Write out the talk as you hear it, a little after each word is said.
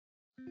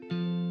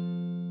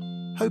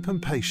Hope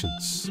and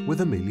Patience with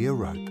Amelia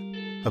Rope,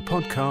 a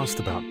podcast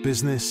about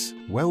business,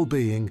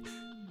 well-being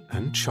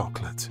and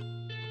chocolate.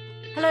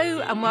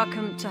 Hello and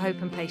welcome to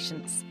Hope and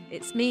Patience.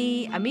 It's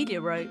me,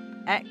 Amelia Rope,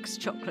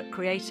 ex-chocolate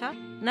creator,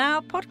 now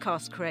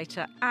podcast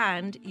creator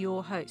and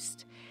your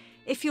host.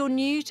 If you're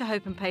new to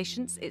Hope and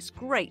Patience, it's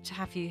great to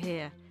have you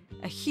here.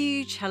 A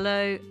huge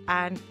hello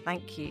and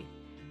thank you.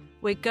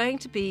 We're going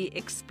to be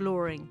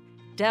exploring,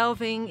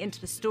 delving into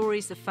the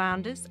stories of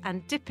founders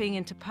and dipping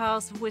into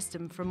pearls of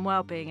wisdom from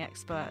wellbeing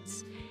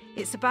experts.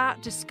 It's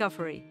about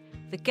discovery.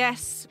 The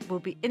guests will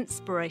be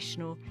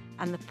inspirational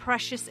and the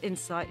precious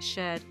insights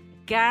shared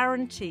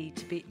guaranteed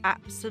to be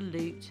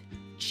absolute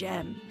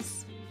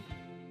gems.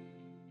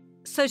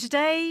 So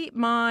today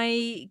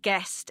my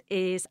guest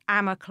is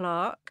Amma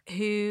Clark,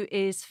 who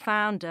is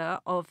founder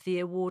of the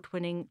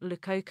award-winning Le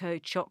Coco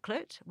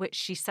chocolate, which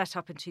she set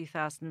up in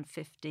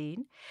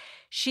 2015.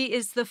 She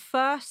is the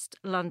first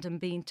London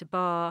Bean to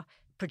Bar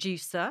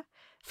producer,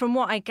 from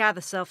what I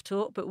gather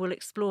self-taught, but we'll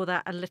explore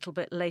that a little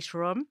bit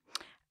later on.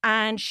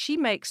 And she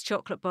makes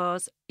chocolate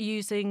bars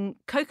using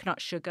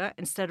coconut sugar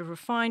instead of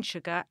refined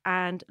sugar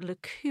and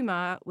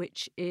lucuma,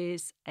 which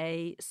is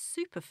a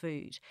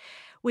superfood.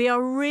 We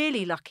are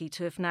really lucky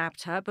to have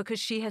nabbed her because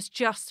she has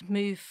just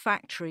moved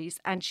factories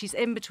and she's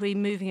in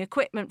between moving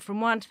equipment from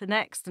one to the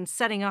next and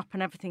setting up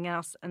and everything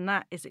else, and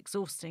that is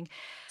exhausting.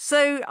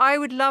 So I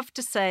would love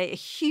to say a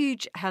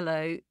huge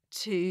hello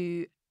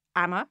to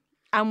Amma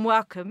and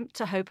welcome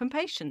to Hope and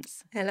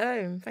Patience.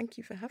 Hello, thank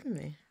you for having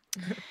me.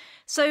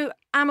 So,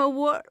 Amma,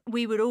 what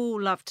we would all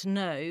love to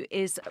know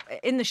is,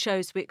 in the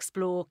shows we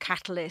explore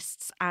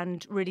catalysts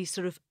and really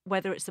sort of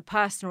whether it's a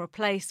person or a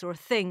place or a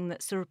thing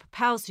that sort of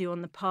propels you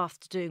on the path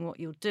to doing what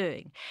you're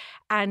doing.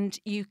 And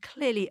you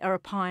clearly are a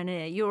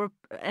pioneer. You're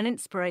an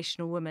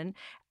inspirational woman.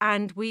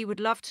 And we would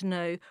love to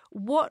know,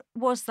 what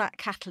was that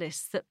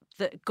catalyst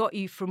that got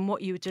you from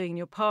what you were doing in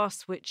your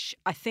past, which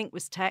I think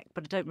was tech,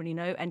 but I don't really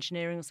know,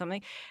 engineering or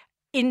something,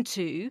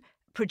 into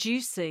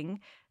producing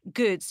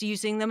goods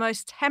using the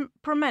most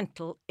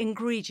temperamental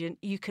ingredient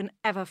you can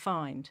ever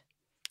find?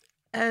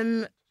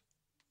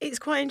 It's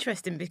quite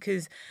interesting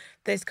because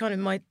there's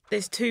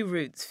there's two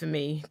routes for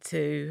me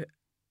to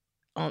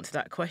answer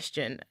that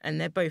question,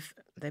 and they're both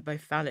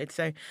valid.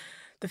 So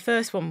the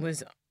first one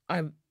was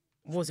I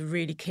was a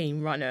really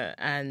keen runner,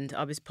 and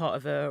I was part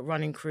of a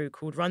running crew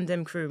called Run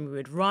Dem Crew, and we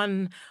would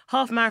run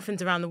half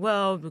marathons around the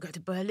world. We'd go to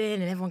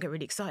Berlin and everyone get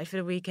really excited for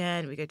the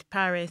weekend. We go to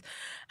Paris,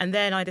 and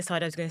then I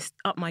decided I was going to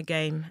up my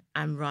game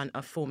and run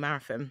a full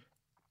marathon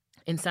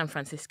in San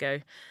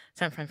Francisco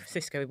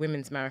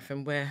women's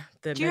marathon, where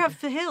Do you have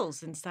the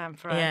hills in San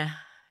Fran?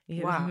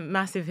 Yeah, wow,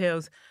 massive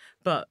hills,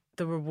 but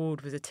the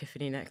reward was a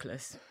Tiffany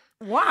necklace.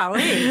 Wow,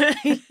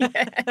 really?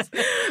 Yes,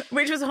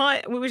 which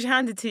was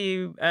handed to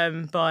you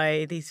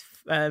by these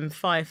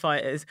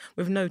firefighters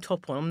with no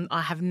top on.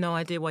 I have no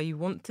idea why you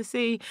want to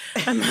see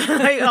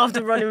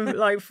after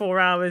running 4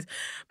 hours,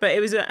 but it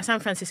was a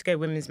San Francisco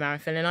women's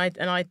marathon, and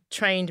I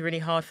trained really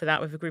hard for that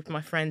with a group of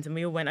my friends, and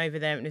we all went over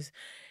there, and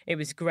it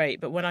was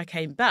great. But when I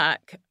came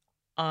back,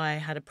 I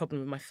had a problem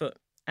with my foot,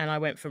 and I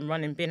went from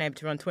being able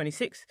to run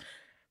 26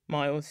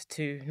 miles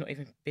to not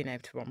even being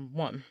able to run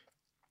one.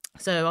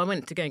 So I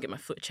went to go and get my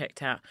foot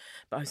checked out,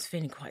 but I was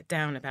feeling quite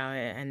down about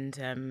it.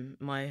 And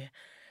my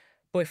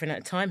boyfriend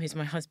at the time, who's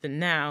my husband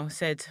now,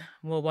 said,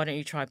 "Well, why don't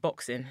you try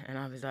boxing?" And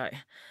I was like,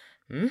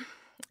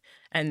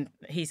 And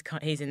he's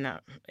in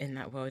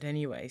that world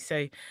anyway.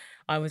 So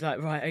I was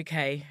like, right,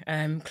 okay.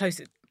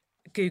 Closest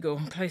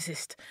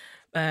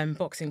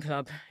boxing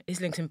club,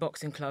 Islington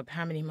Boxing Club.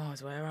 How many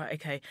miles away? Right,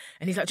 okay.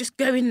 And he's like, just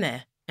go in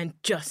there and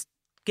just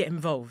get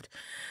involved.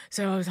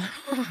 So I was like,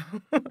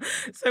 oh.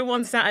 So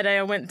one Saturday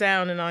I went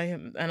down and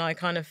I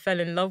kind of fell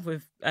in love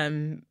with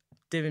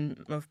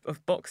doing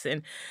of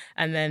boxing,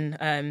 and then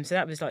so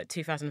that was like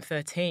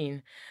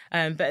 2013.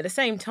 But at the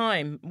same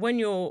time, when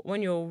you're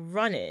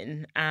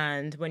running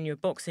and when you're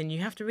boxing,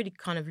 you have to really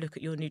kind of look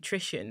at your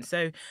nutrition.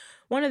 So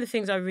one of the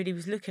things I really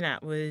was looking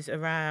at was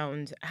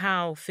around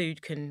how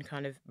food can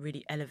kind of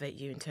really elevate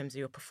you in terms of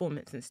your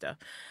performance and stuff.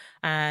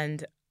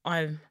 And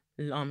I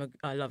love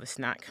a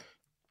snack.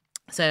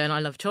 So, and I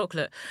love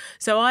chocolate.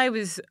 So I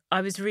was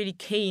really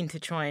keen to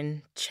try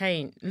and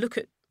look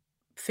at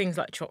things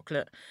like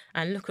chocolate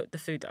and look at the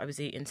food that I was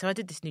eating. So I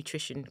did this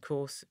nutrition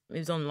course. It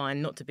was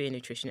online, not to be a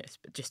nutritionist,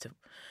 but just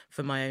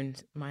for my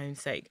own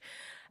sake.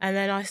 And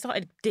then I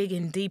started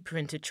digging deeper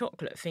into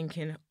chocolate,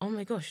 thinking, oh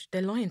my gosh,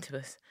 they're lying to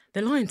us.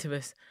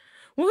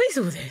 What is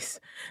all this?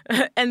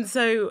 And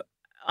so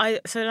I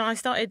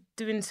started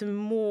doing some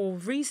more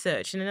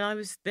research, and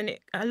then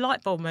a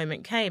light bulb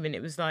moment came, and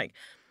it was like,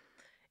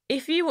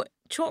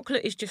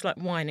 chocolate is just like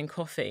wine and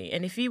coffee,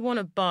 and if you want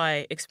to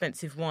buy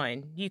expensive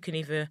wine, you can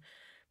either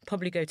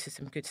probably go to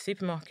some good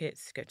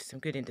supermarkets, go to some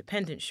good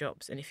independent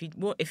shops, and if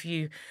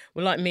you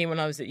were like me when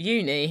I was at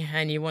uni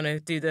and you want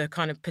to do the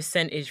kind of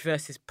percentage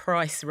versus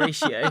price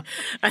ratio,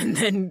 and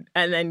then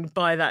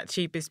buy that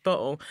cheapest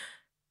bottle,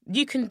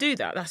 you can do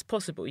that. That's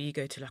possible. You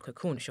go to like a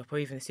corner shop or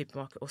even a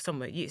supermarket or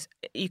somewhere.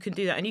 You can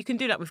do that, and you can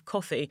do that with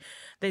coffee.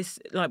 There's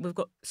like we've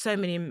got so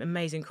many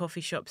amazing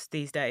coffee shops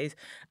these days,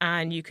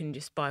 and you can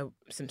just buy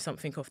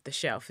something off the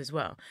shelf as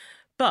well.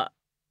 But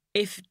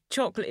if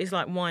chocolate is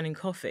like wine and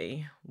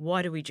coffee,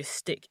 why do we just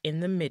stick in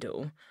the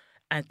middle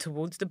and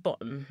towards the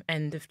bottom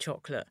end of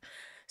chocolate?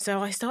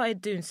 So I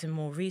started doing some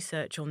more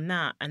research on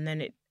that, and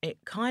then it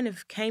kind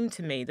of came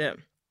to me that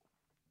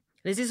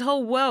there's this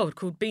whole world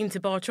called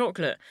bean-to-bar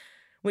chocolate,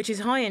 which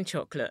is high-end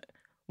chocolate.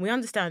 We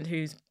understand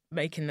who's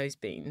making those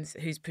beans,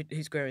 who's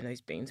growing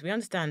those beans. We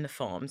understand the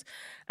farms,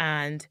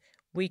 and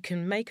we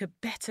can make a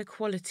better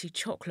quality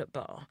chocolate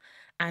bar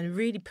and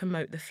really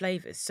promote the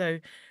flavours. So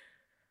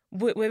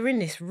we're in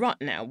this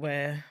rut now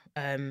where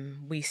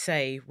we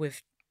say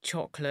with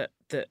chocolate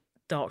that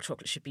dark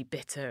chocolate should be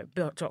bitter,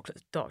 dark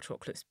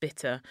chocolate's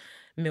bitter,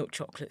 milk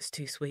chocolate's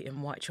too sweet,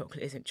 and white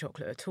chocolate isn't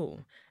chocolate at all.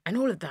 And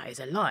all of that is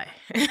a lie.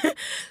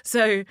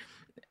 So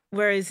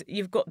whereas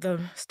you've got the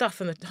stuff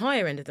on the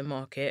higher end of the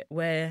market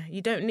where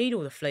you don't need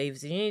all the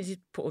flavours and you need to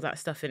put all that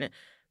stuff in it.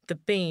 The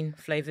bean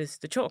flavours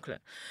the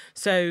chocolate.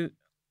 So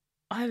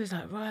I was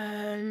like,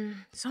 well,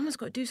 someone's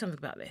got to do something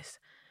about this.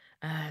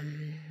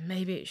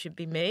 Maybe it should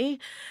be me.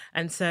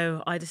 And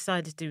so I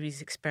decided to do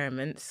these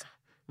experiments.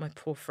 My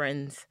poor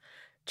friends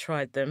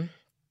tried them,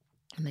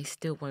 and they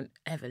still won't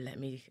ever let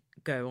me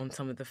go on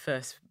some of the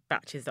first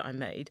batches that I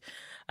made.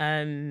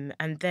 And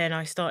then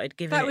I started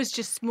giving That was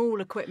just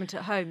small equipment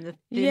at home, the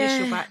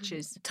initial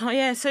batches.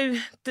 Yeah, so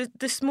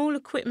the small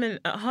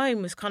equipment at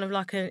home was kind of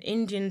like an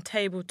Indian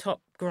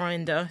tabletop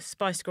grinder,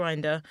 spice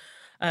grinder.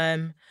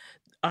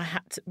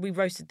 We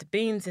roasted the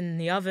beans in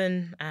the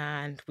oven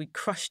and we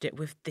crushed it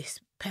with this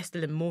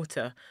pestle and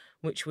mortar,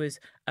 which was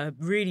a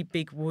really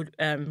big wood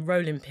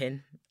rolling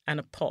pin and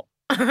a pot.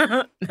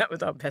 That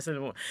was our pestle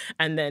and mortar.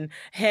 And then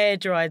hair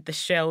dried the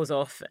shells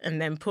off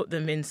and then put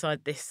them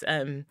inside this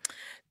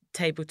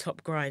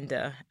tabletop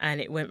grinder,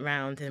 and it went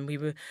round,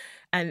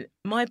 and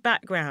my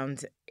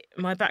background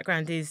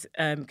is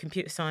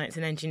computer science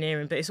and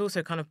engineering, but it's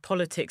also kind of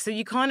politics. So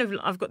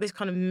I've got this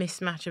kind of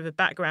mismatch of a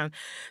background.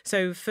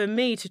 So for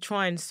me to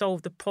try and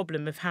solve the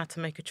problem of how to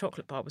make a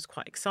chocolate bar was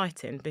quite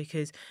exciting,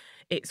 because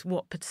it's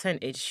what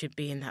percentage should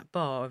be in that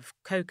bar of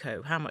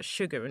cocoa, how much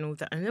sugar and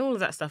all of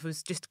that stuff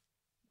was just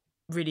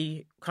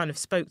really kind of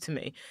spoke to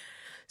me.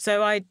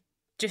 So I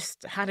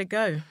just had a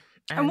go.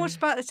 And what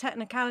about the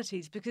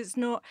technicalities? Because it's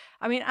not.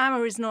 I mean,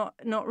 Amma is not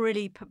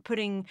really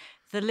putting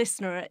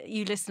the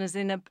you listeners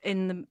in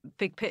the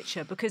big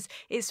picture, because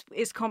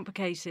it's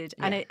complicated,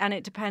 and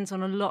it depends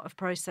on a lot of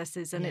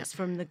processes, and it's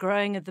from the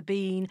growing of the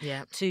bean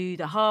to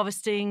the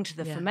harvesting to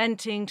the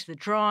fermenting to the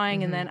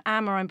drying, and then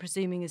Amma, I'm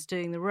presuming, is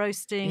doing the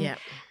roasting.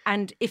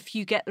 And if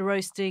you get the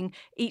roasting,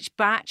 each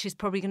batch is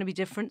probably going to be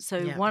different.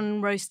 So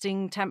one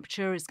roasting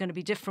temperature is going to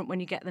be different when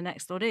you get the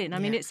next lot in. I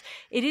mean,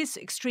 it is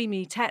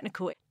extremely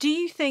technical. Do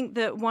you think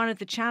that one of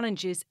the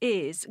challenges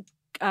is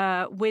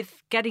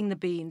with getting the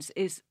beans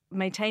is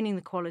maintaining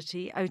the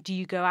quality? Or do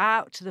you go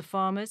out to the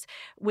farmers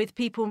with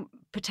people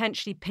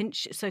potentially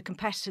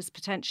competitors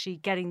potentially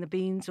getting the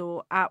beans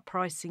or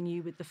outpricing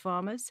you with the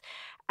farmers?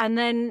 And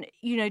then,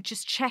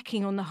 just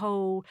checking on the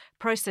whole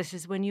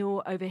processes when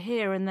you're over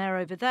here and they're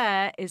over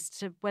there as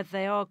to whether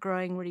they are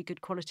growing really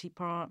good quality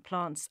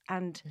plants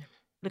and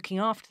looking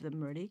after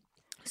them, really.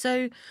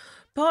 So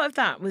part of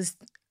that was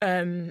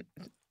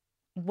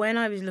when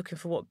I was looking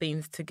for what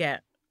beans to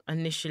get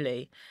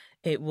initially,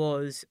 it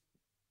was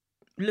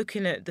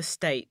looking at the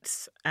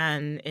States,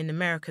 and in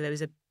America there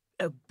was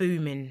a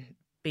booming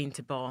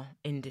bean-to-bar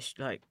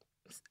industry, like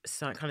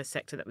kind of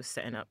sector that was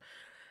setting up.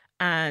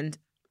 And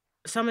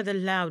some of the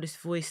loudest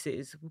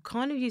voices were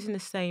kind of using the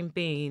same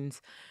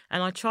beans,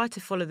 and I tried to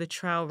follow the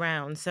trail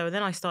round. So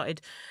then I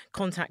started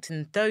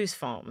contacting those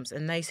farms,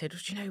 and they said,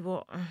 well, do you know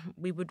what,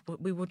 we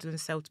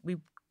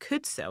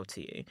could sell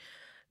to you,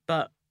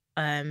 but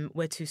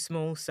we're too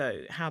small,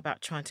 so how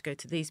about trying to go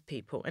to these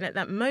people? And at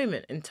that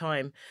moment in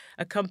time,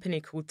 a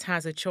company called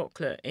Taza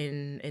Chocolate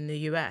in the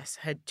US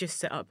had just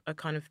set up a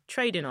kind of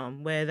trading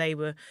arm where they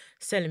were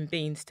selling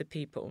beans to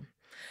people.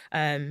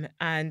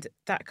 And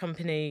that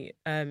company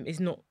is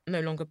no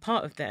longer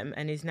part of them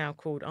and is now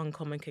called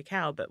Uncommon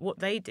Cacao. But what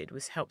they did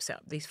was help set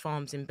up these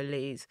farms in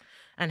Belize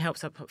and help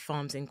set up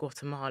farms in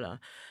Guatemala,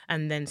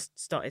 and then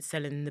started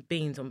selling the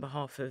beans on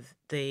behalf of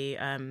the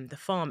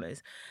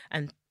farmers,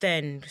 and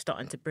then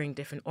starting to bring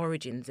different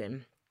origins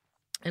in.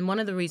 And one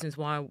of the reasons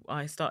why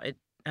I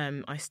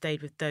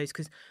stayed with those,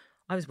 because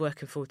I was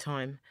working full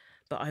time.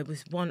 But I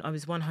was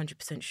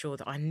 100% sure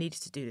that I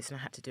needed to do this and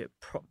I had to do it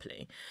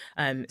properly.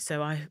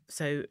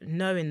 So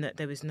knowing that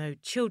there was no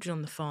children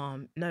on the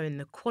farm, knowing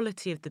the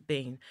quality of the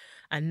bean,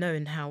 and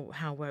knowing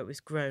how well it was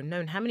grown,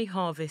 knowing how many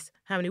harvests,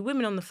 how many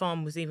women on the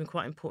farm was even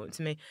quite important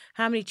to me,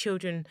 how many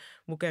children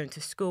were going to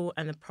school,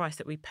 and the price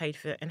that we paid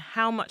for it, and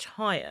how much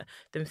higher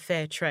than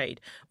fair trade.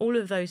 All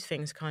of those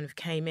things kind of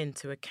came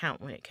into account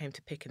when it came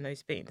to picking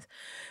those beans.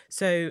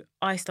 So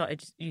I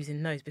started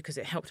using those because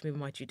it helped me with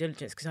my due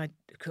diligence, because I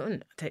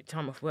couldn't take time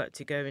time off work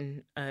to go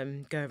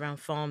and go around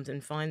farms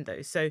and find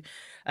those. So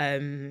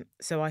I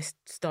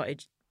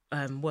started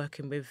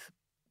working with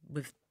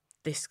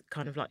this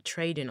kind of like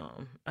trading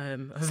arm.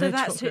 Of So a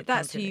that's chocolate who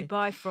company. you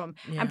buy from,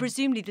 Yeah. and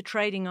presumably the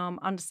trading arm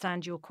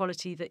understand your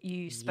quality that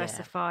you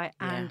specify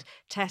and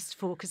test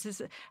for. Because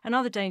there's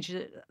another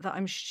danger that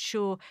I'm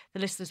sure the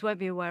listeners won't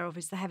be aware of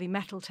is the heavy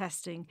metal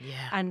testing.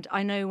 Yeah. And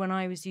I know when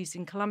I was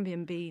using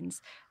Colombian beans,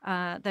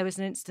 there was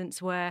an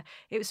instance where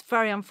it was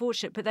very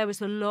unfortunate, but there was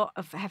a lot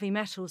of heavy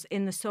metals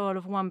in the soil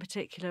of one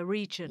particular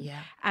region,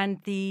 Yeah.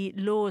 and the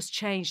laws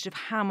changed of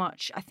how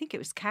much, I think it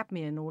was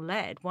cadmium or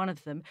lead, one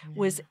of them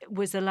was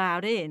allowed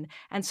in,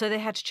 and so they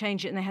had to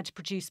change it, and they had to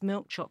produce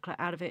milk chocolate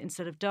out of it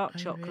instead of dark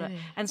chocolate. Really?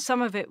 And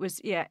some of it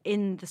was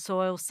in the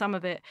soil, some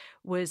of it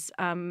was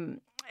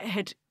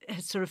had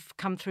sort of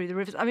come through the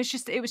rivers. I mean,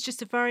 it was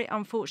just a very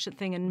unfortunate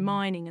thing, and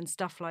mining and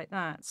stuff like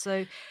that.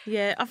 So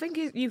Yeah, I think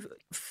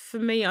for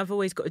me, I've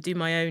always got to do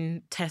my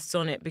own tests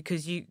on it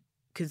because you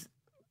can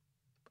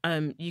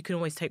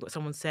always take what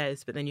someone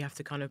says, but then you have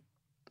to kind of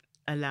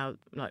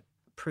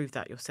prove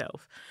that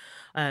yourself.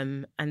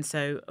 And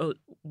so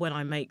when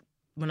I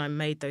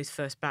made those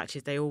first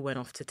batches, they all went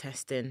off to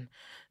testing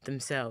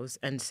themselves,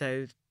 and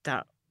so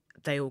that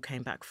they all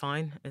came back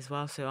fine as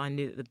well. So I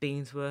knew that the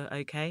beans were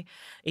okay,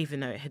 even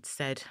though it had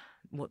said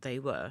what they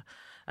were.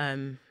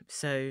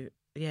 So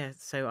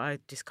I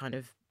just kind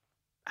of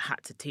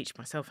had to teach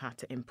myself how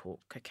to import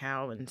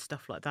cacao and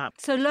stuff like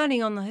that. So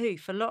learning on the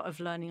hoof, a lot of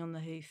learning on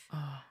the hoof.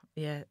 Oh,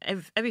 yeah,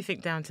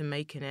 everything down to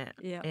making it.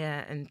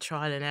 Yeah. And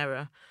trial and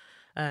error.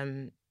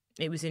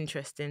 It was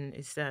interesting.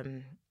 Is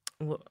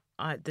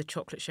the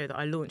chocolate show that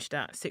I launched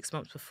at 6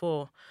 months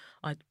before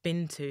I'd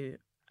been to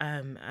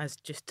as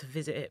just to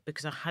visit it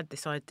because I had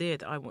this idea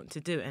that I wanted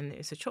to do it, and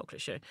it's a chocolate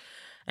show.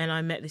 And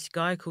I met this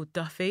guy called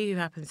Duffy, who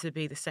happens to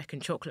be the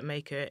second chocolate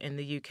maker in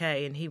the UK,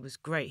 and he was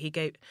great. He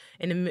gave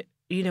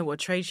you know what a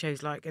trade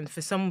show's like, and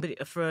for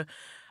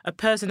a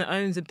person that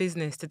owns a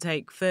business to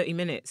take 30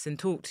 minutes and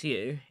talk to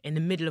you in the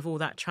middle of all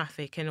that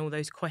traffic and all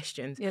those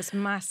questions, It's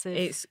massive.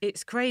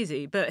 It's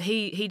crazy, but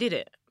he did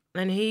it.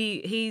 And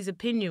his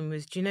opinion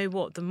was, do you know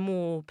what? The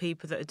more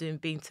people that are doing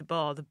bean to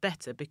bar, the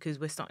better, because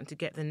we're starting to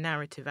get the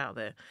narrative out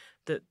there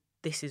that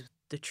this is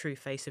the true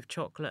face of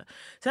chocolate.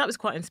 So that was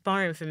quite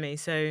inspiring for me.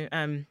 So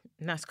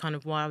that's kind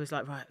of why I was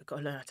like, right, I've got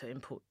to learn how to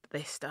import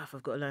this stuff.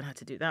 I've got to learn how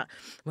to do that.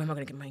 Where am I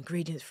going to get my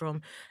ingredients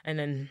from? And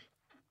then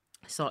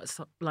started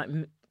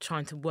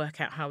trying to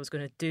work out how I was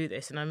going to do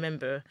this. And I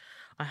remember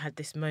I had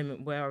this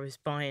moment where I was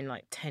buying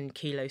like 10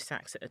 kilo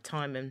sacks at a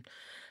time, and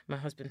my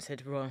husband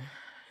said, well,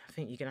 I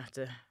think you're going to have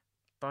to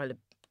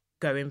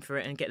go in for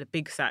it and get the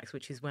big sacks,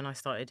 which is when I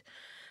started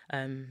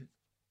trying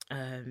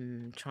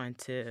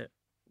to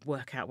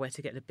work out where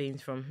to get the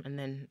beans from. And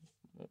then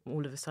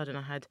all of a sudden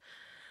I had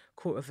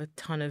 1/4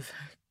 ton of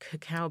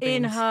cacao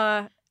beans in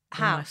her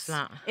house,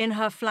 in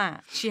her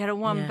flat. She had a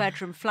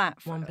one-bedroom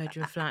flat.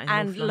 One-bedroom flat in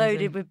and North loaded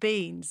London. with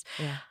beans.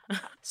 Yeah.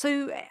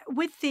 So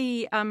with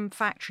the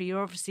factory,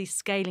 you're obviously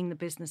scaling the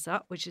business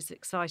up, which is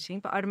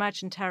exciting, but I'd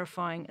imagine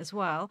terrifying as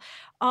well.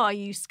 Are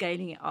you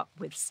scaling it up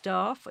with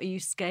staff? Are you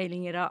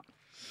scaling it up?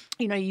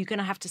 You know, you're going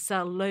to have to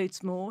sell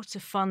loads more to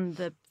fund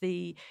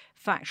the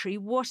factory.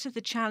 What are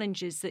the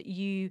challenges that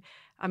you've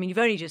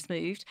only just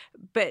moved,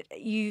 but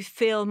you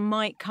feel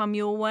might come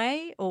your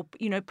way, or,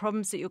 you know,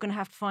 problems that you're going to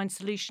have to find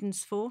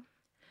solutions for?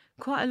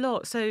 Quite a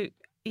lot. So,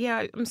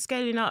 yeah, I'm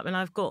scaling up, and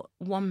I've got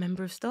one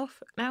member of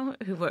staff now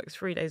who works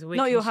 3 days a week.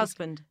 Not your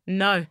husband?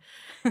 No,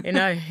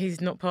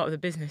 he's not part of the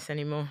business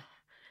anymore.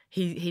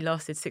 He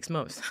lasted 6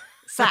 months.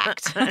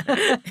 Sacked.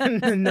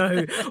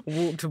 No,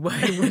 walked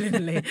away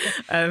willingly.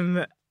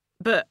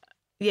 But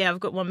yeah, I've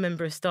got one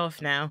member of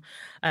staff now,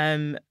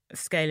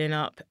 scaling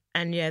up,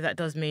 and yeah, that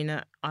does mean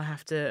that I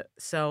have to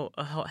sell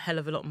a hell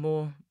of a lot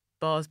more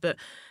bars. But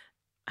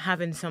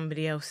having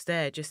somebody else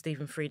there, just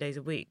even 3 days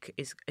a week,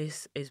 is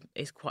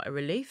quite a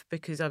relief,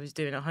 because I was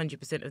doing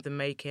 100% of the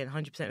making,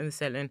 100% of the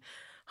selling,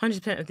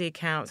 100% of the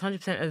accounts,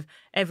 100% of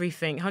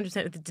everything,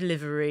 100% of the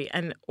delivery,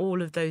 and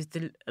all of those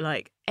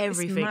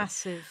everything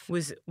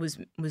was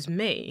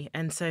me.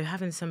 And so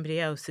having somebody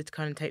else to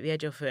kind of take the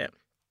edge off it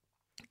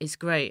is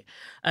great.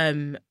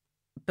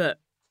 But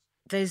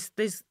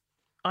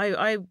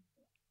I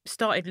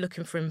started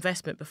looking for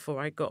investment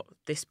before I got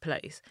this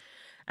place,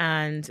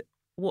 and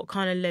what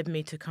kind of led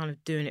me to kind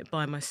of doing it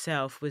by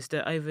myself was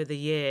that over the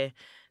year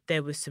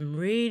there was some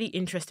really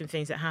interesting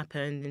things that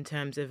happened in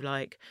terms of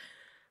like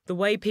the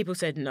way people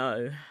said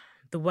no,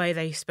 the way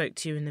they spoke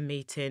to you in the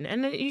meeting.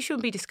 And you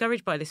shouldn't be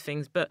discouraged by these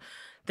things, but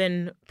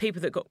then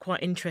people that got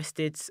quite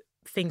interested,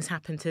 things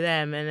happened to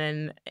them, and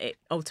then it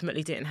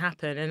ultimately didn't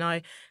happen. And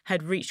I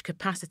had reached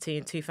capacity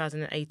in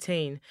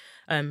 2018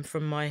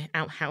 from my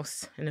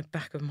outhouse in the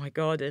back of my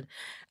garden,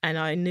 and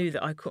I knew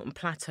that I couldn't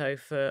plateau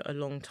for a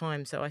long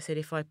time. So I said,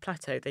 if I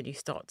plateau, then you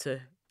start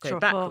to go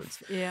Drop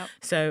backwards. off, yeah.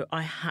 So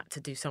I had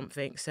to do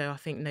something. So I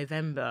think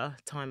November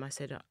time, I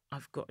said,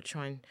 I've got to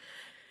try and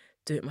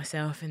do it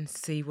myself and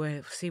see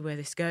where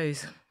this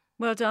goes.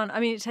 Well done. I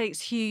mean, it takes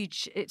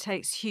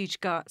huge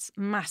guts,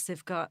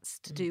 massive guts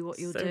to do what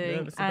you're So doing.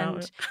 nervous about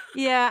And it.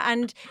 yeah,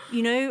 and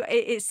you know,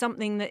 it's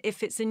something that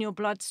if it's in your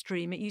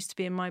bloodstream, it used to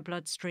be in my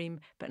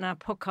bloodstream, but now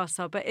podcasts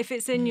are. But if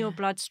it's in your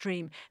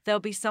bloodstream, there'll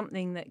be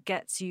something that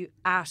gets you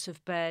out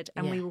of bed,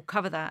 and we Yeah. will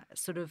cover that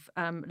sort of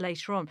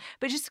later on.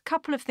 But just a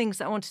couple of things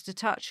that I wanted to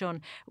touch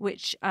on,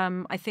 which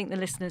I think the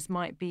listeners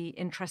might be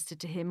interested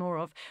to hear more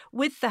of.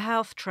 With the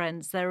health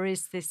trends, there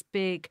is this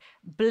big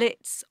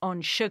blitz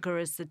on sugar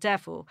as the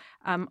devil.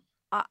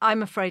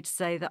 I'm afraid to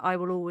say that I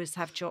will always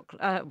have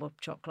chocolate.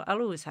 Chocolate.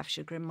 I'll always have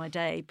sugar in my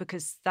day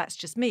because that's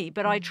just me.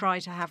 But I try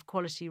to have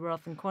quality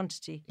rather than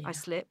quantity. I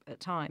slip at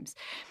times.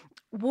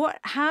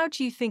 How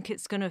do you think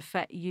it's going to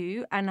affect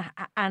you, and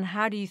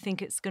how do you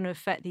think it's going to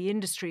affect the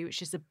industry,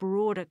 which is a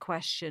broader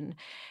question,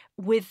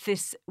 with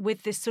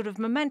this sort of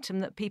momentum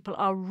that people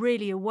are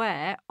really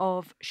aware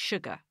of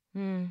sugar?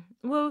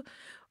 Well,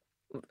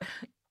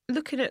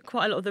 looking at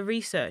quite a lot of the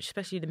research,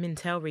 especially the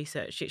Mintel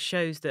research, it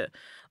shows that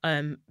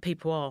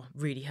people are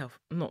really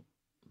not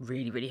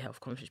really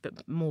health conscious,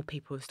 but more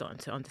people are starting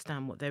to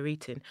understand what they're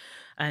eating,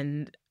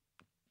 and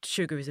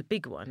sugar is a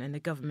big one. And the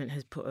government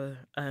has put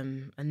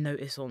a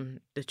notice on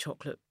the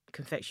chocolate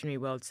confectionery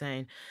world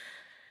saying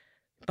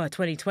by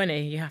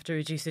 2020 you have to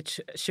reduce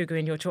the sugar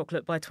in your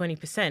chocolate by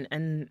 20%.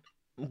 And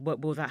what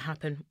will that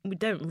happen? We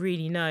don't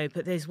really know,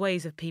 but there's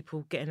ways of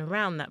people getting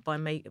around that by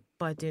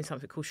doing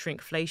something called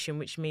shrinkflation,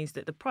 which means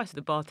that the price of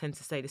the bar tends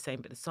to stay the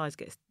same, but the size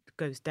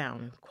goes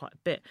down quite a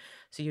bit.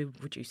 So you're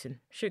reducing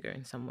sugar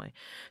in some way.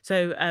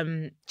 So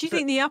do you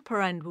think the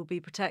upper end will be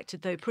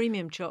protected though?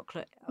 Premium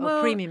chocolate,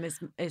 premium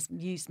is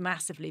used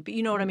massively, but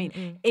you know what I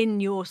mean.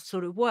 In your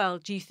sort of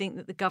world, do you think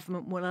that the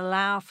government will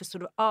allow for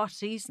sort of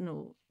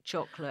artisanal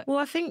chocolate? Well,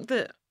 I think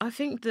that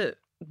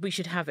we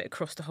should have it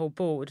across the whole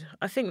board.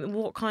 I think that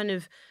what kind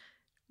of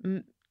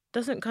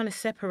doesn't kind of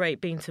separate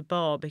bean to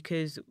bar,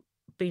 because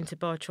bean to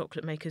bar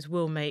chocolate makers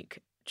will make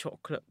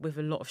chocolate with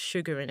a lot of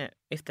sugar in it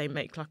if they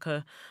make like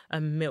a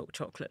milk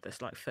chocolate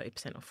that's like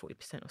 30% or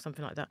 40% or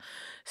something like that.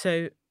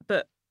 So,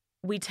 but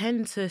we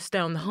tend to stay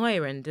on the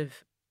higher end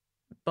of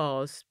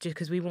bars just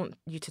because we want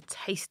you to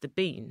taste the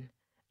bean.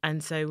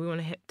 And so we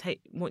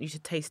want you to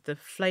taste the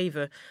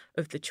flavour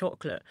of the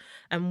chocolate.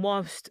 And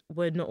whilst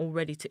we're not all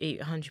ready to eat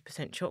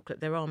 100% chocolate,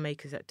 there are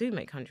makers that do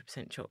make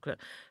 100% chocolate.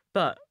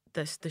 But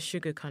the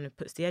sugar kind of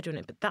puts the edge on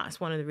it. But that's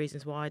one of the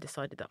reasons why I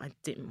decided that I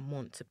didn't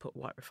want to put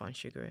white refined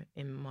sugar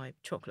in my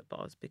chocolate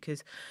bars,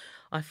 because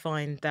I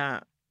find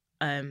that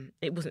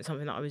it wasn't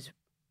something that I was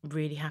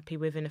really happy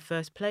with in the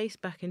first place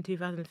back in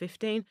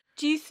 2015.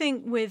 Do you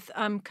think with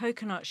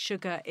coconut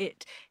sugar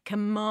it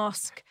can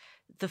mask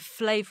the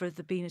flavour of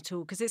the bean at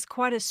all? Because it's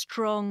quite a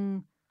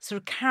strong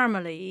sort of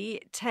caramelly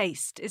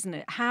taste, isn't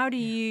it? How do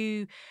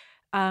you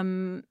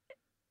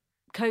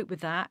cope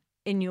with that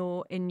in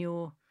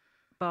your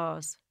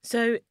bars?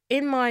 So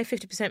in my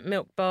 50%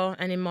 milk bar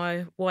and in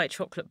my white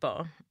chocolate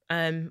bar,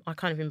 I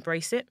kind of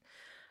embrace it.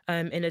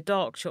 In a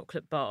dark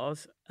chocolate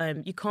bars,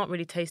 you can't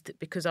really taste it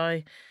because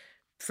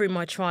through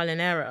my trial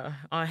and error,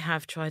 I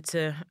have tried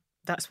to.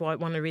 That's why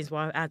one of the reasons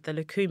why I add the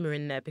lucuma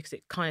in there, because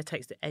it kind of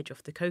takes the edge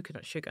off the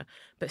coconut sugar,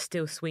 but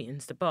still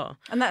sweetens the bar.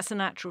 And that's a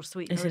natural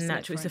sweetener.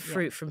 It's a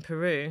fruit from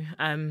Peru.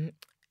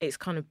 It's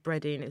kind of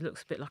bready and it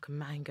looks a bit like a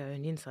mango,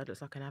 and the inside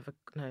looks like an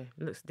avocado.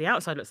 No, the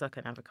outside looks like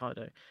an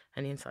avocado,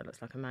 and the inside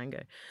looks like a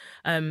mango.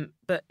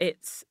 But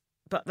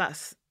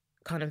that's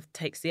kind of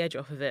takes the edge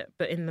off of it.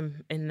 But in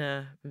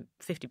the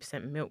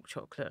 50% milk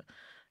chocolate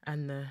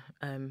and the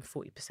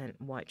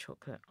 40% white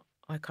chocolate,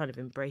 I kind of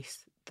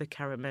embrace the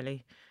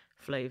caramelly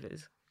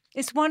flavours.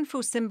 It's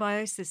wonderful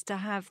symbiosis to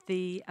have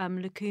the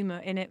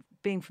lucuma in it,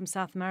 being from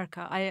South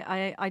America.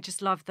 I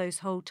just love those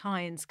whole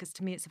tie-ins because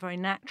to me it's a very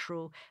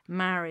natural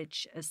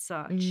marriage as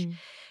such.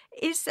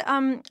 Is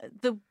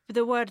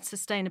the word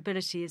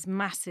sustainability is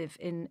massive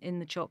in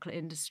the chocolate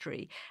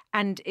industry,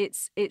 and it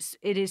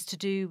is to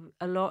do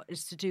a lot.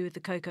 It's to do with the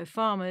cocoa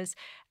farmers.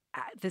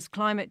 There's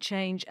climate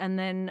change, and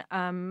then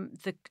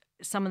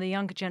some of the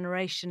younger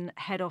generation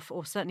head off,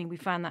 or certainly we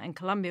found that in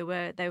Colombia,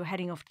 where they were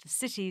heading off to the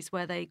cities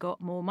where they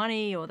got more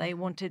money, or they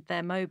wanted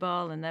their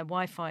mobile and their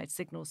Wi-Fi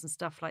signals and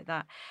stuff like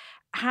that.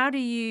 How do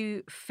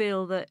you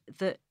feel that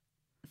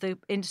the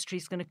industry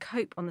is going to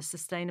cope on the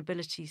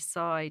sustainability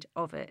side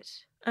of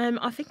it?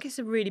 I think it's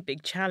a really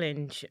big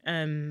challenge,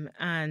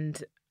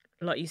 and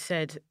like you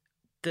said,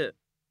 that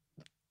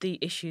the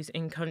issues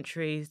in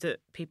countries that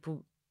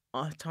people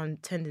are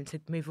tending to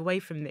move away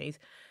from these.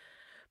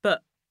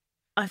 But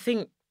I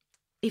think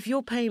if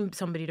you're paying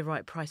somebody the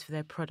right price for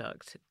their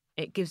product,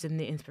 it gives them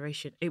the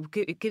inspiration.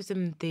 It gives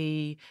them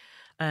the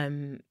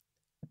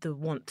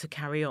want to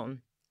carry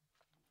on.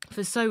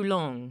 For so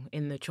long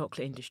in the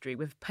chocolate industry,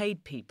 we've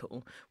paid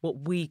people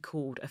what we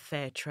called a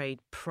fair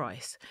trade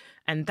price,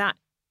 and that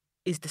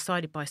is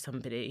decided by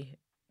somebody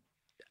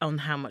on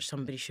how much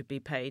somebody should be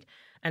paid,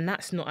 and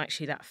that's not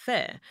actually that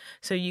fair.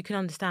 So you can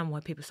understand why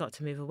people start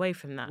to move away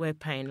from that. We're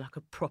paying like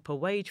a proper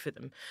wage for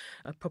them,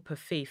 a proper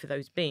fee for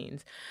those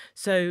beans.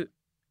 So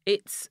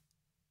it's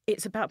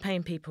about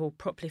paying people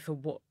properly for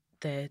what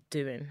they're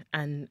doing,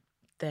 and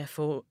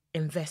therefore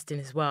investing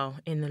as well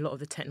in a lot of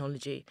the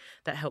technology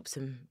that helps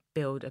them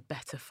build a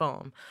better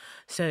farm.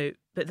 So,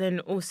 but then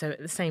also at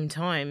the same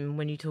time,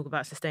 when you talk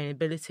about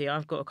sustainability,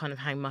 I've got to kind of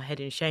hang my head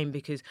in shame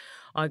because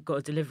I got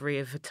a delivery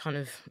of a ton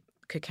of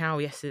cacao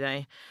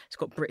yesterday. It's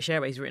got British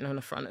Airways written on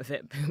the front of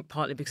it,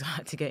 partly because I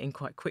had to get in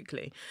quite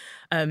quickly.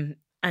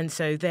 And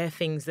so they're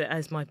things that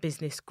as my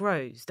business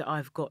grows that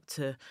I've got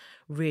to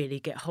really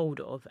get hold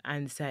of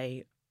and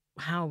say,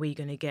 how are we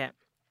going to get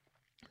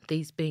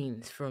these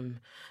beans from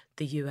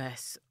the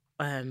US,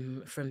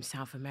 from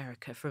South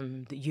America,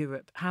 from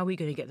Europe? How are we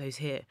going to get those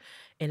here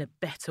in a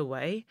better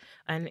way?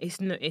 And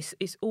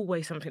it's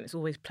always something that's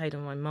always played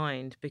on my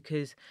mind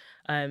because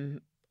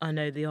I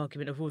know the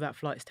argument of all that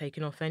flight's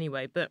taken off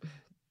anyway, but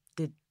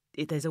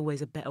there's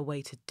always a better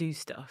way to do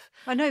stuff.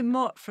 I know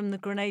Mott from the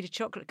Grenada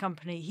Chocolate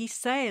Company, he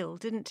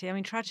sailed, didn't he? I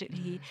mean,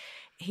 tragically,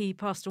 he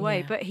passed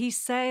away, but he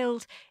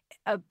sailed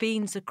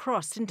beans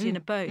across, didn't he, in a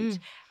boat?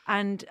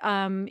 And,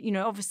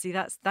 obviously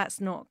that's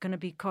not going to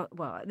be,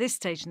 at this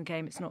stage in the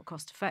game, it's not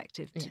cost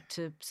effective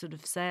to sort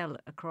of sail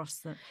across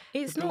the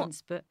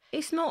beans. But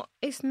it's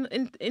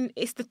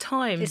the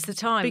time. It's the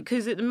time.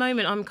 Because at the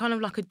moment, I'm kind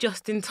of like a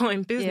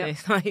just-in-time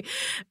business. Yeah. Like,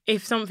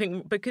 if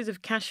something, because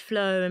of cash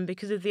flow and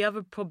because of the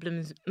other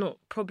not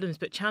problems,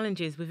 but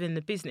challenges within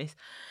the business,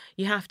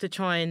 you have to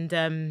try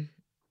and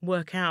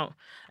work out,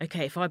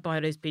 okay, if I buy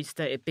those beans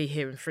today, it'd be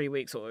here in 3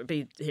 weeks or it'd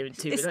be here in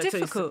 2 weeks. It's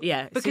difficult.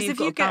 Because if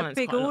you get a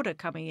big order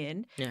coming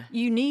in,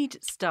 you need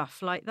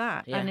stuff like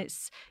that. Yeah. And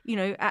it's,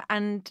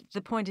 and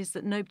the point is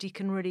that nobody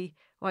can really,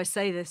 I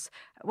say this,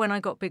 when I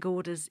got big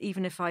orders,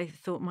 even if I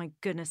thought, my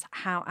goodness,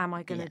 how am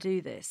I going to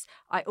do this?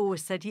 I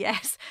always said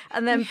yes.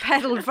 And then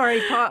pedalled very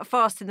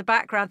fast in the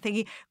background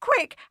thinking,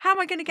 quick, how am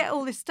I going to get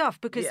all this stuff?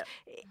 Because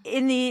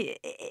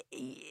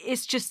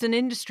it's just an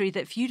industry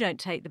that if you don't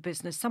take the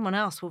business, someone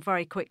else will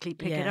very quickly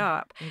pick it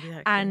up.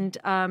 Exactly. And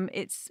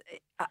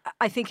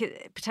I think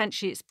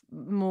potentially it's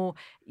more,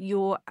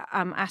 your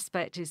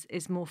aspect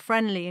is more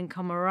friendly and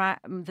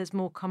there's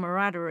more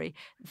camaraderie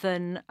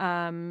than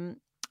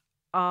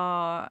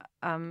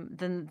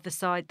than the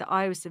side that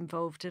I was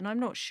involved in. I'm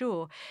not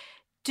sure.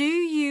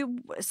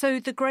 So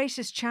the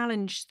greatest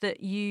challenge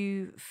that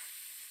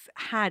you've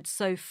had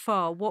so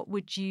far, what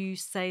would you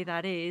say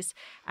that is?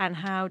 And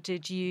how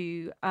did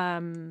you,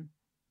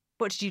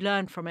 what did you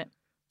learn from it?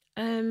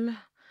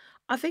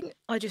 I think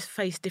I just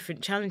face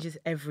different challenges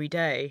every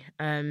day.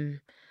 I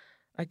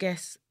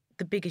guess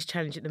the biggest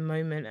challenge at the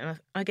moment, and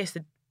I guess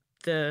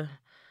the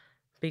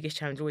biggest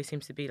challenge always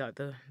seems to be like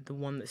the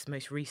one that's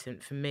most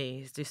recent for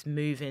me, is just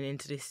moving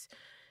into this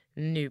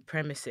new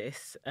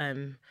premises,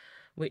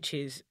 which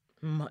is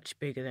much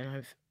bigger than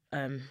I've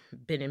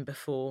been in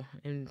before,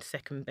 in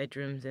second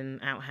bedrooms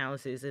and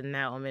outhouses, and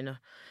now I'm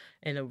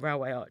in a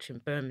railway arch in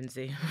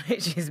Bermondsey,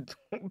 which is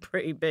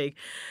pretty big.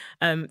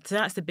 So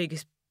that's the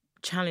biggest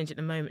challenge at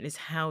the moment, is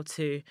how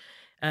to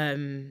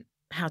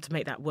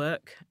make that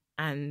work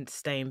and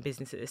stay in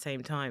business at the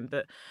same time.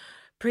 But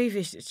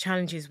previous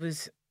challenges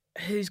was,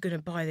 who's going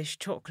to buy this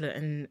chocolate,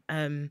 and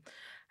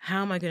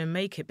how am I going to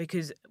make it?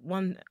 Because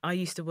I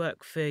used to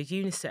work for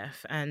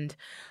UNICEF, and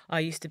I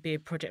used to be a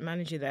project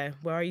manager there,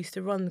 where I used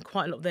to run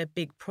quite a lot of their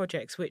big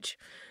projects, which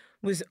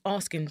was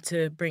asking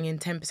to bring in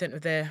 10%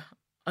 of their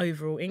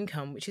overall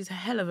income, which is a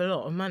hell of a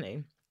lot of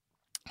money.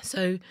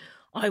 So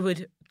I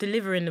would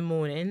deliver in the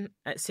morning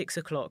at 6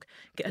 o'clock,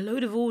 get a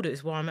load of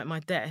orders while I'm at my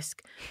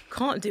desk,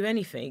 can't do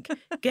anything,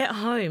 get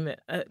home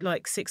at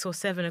like 6 or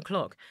 7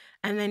 o'clock,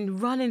 and then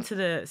run into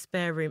the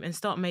spare room and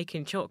start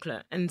making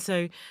chocolate. And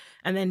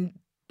then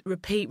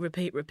repeat.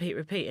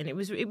 And it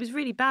was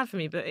really bad for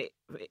me, but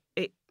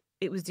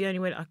it was the only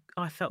way that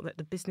I felt that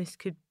the business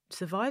could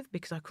survive,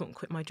 because I couldn't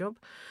quit my job.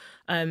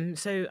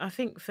 So I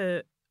think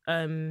for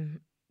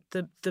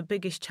the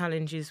biggest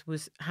challenges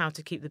was how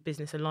to keep the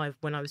business alive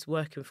when I was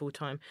working full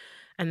time,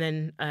 and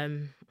then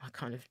I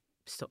kind of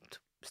stopped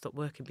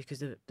working because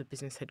the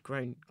business had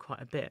grown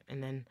quite a bit,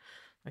 and then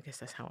I guess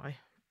that's how I.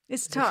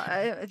 It's tough.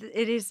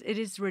 It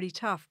is really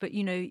tough. But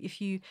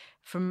if you,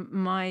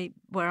 from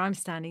where I'm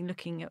standing,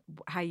 looking at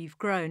how you've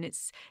grown,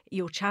 it's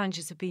your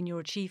challenges have been your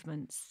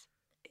achievements.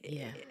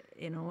 Yeah.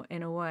 In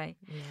a way.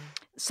 Yeah.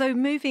 So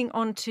moving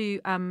on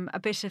to a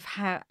bit of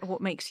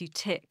what makes you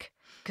tick.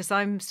 Because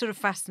I'm sort of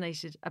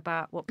fascinated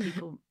about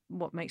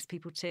what makes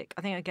people tick.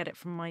 I think I get it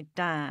from my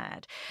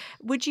dad.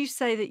 Would you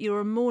say that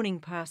you're a morning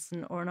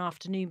person or an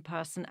afternoon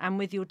person? And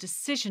with your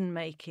decision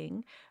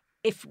making,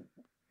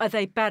 are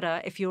they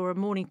better if you're a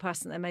morning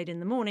person, they're made in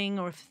the morning,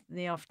 or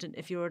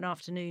if you're an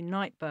afternoon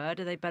night bird,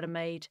 are they better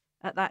made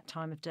at that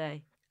time of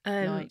day,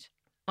 night?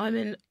 I'm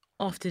an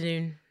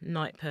afternoon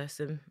night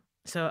person.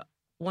 So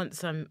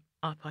once I'm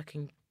up, I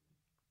can.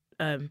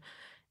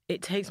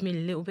 It takes me a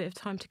little bit of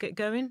time to get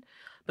going.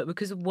 But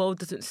because the world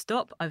doesn't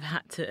stop, I've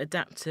had to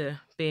adapt to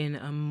being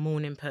a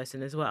morning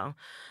person as well.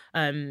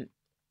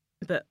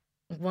 But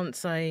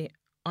once I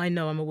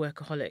know I'm a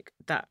workaholic,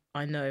 that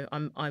I know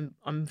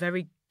I'm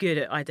very good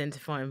at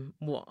identifying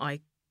what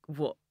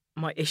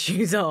my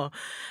issues are.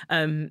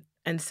 And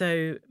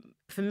so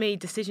for me,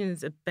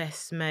 decisions are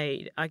best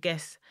made, I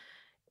guess,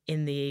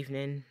 in the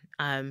evening.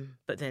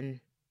 But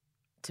then,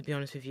 to be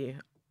honest with you,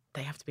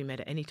 they have to be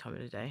made at any time of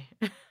the day.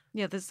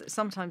 Yeah,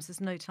 sometimes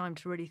there's no time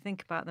to really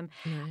think about them.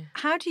 No.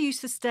 How do you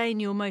sustain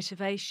your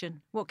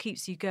motivation? What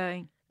keeps you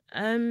going?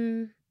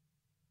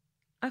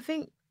 I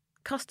think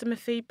customer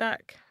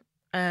feedback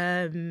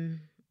kind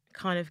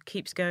of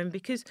keeps going,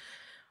 because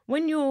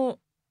when you're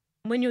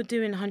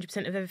doing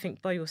 100% of everything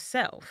by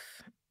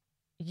yourself,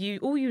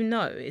 all you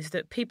know is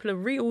that people are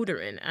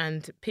reordering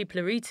and people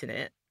are eating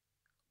it,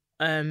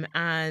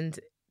 and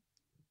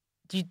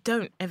you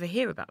don't ever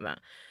hear about that.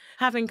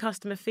 Having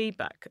customer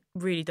feedback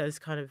really does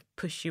kind of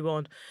push you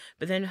on,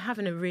 but then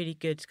having a really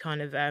good kind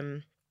of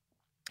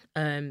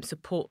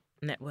support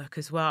network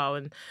as well.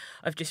 And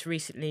I've just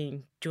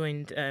recently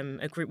joined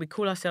a group. We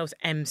call ourselves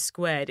M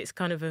Squared. It's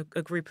kind of a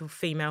group of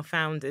female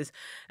founders,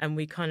 and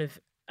we kind of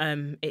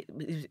it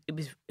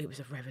was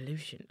a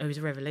revolution. It was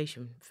a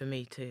revelation for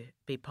me to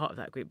be part of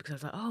that group, because I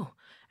was like, oh,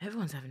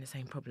 everyone's having the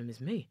same problem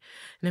as me,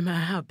 no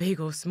matter how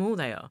big or small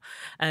they are.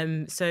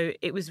 So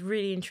it was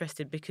really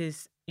interesting,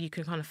 because you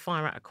can kind of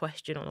fire out a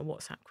question on a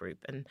WhatsApp group,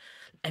 and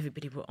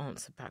everybody will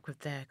answer back with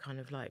their kind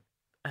of like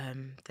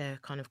their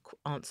kind of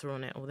answer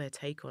on it, or their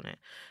take on it,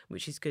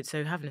 which is good.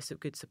 So having a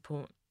good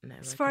support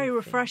network. It's very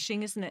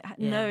refreshing, isn't it?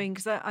 Yeah. Knowing,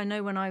 because I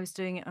know when I was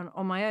doing it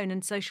on my own,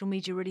 and social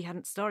media really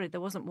hadn't started,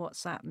 there wasn't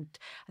WhatsApp, and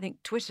I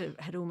think Twitter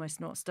had almost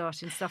not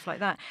started and stuff like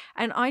that.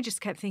 And I just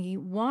kept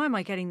thinking, why am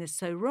I getting this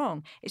so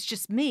wrong? It's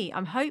just me.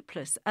 I'm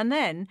hopeless. And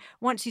then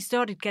once you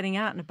started getting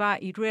out and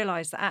about, you'd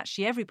realise that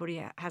actually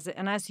everybody has it.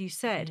 And as you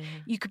said,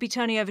 you could be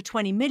turning over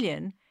 20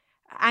 million.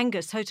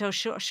 Angus, Hotel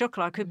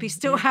Chocolat, could be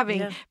still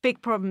having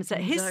big problems at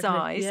his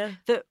size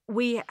that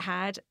we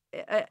had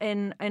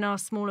in our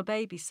smaller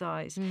baby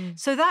size.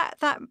 So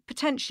that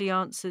potentially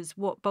answers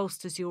what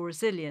bolsters your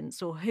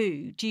resilience, or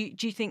who. Do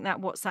you think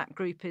that WhatsApp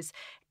group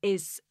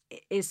is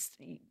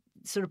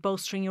sort of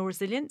bolstering your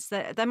resilience?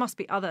 There must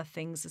be other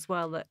things as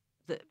well that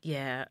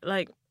yeah,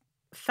 like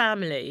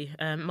family.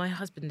 My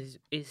husband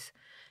is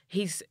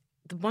he's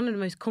one of the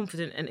most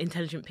confident and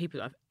intelligent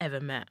people I've ever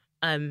met.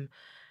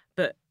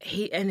 But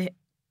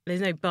there's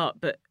no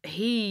but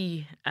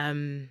he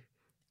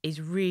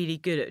is really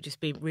good at just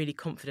being really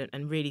confident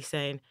and really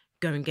saying,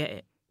 go and get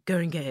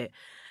it.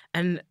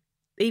 And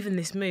even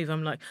this move,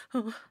 I'm like,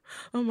 oh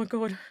my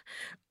God,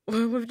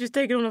 we've just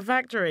taken on a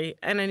factory.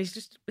 And then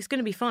it's going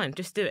to be fine,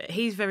 just do it.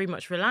 He's very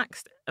much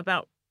relaxed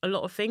about a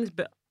lot of things,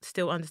 but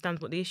still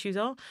understands what the issues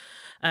are.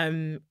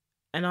 And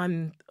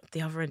I'm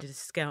the other end of the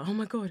scale. Oh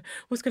my God,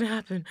 what's going to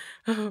happen?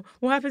 Oh,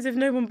 what happens if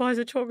no one buys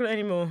a chocolate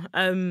anymore?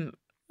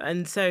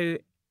 And so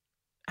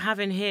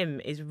having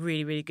him is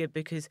really, really good,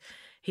 because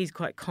he's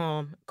quite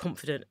calm,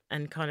 confident,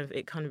 and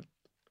it's kind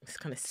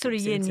of sort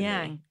of yin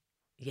yang.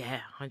 Yeah,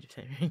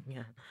 100%.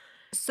 Yeah.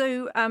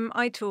 So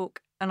I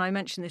talk, and I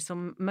mention this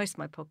on most of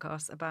my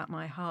podcasts, about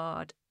my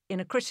hard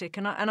inner critic,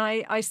 and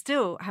I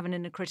still have an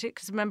inner critic,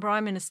 because remember,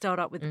 I'm in a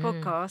startup with the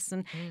podcast,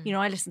 and you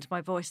know, I listen to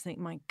my voice and think,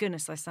 my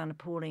goodness, I sound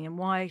appalling, and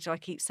why do I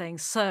keep saying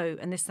so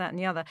and this, that, and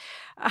the other?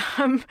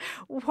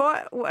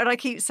 What I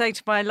keep saying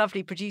to my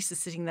lovely producer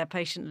sitting there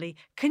patiently,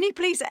 can you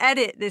please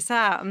edit this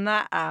out and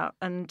that out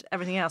and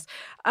everything else?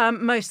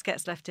 Most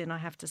gets left in, I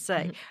have to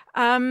say.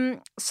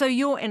 So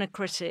your inner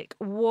critic,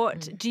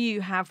 what do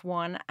you have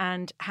one,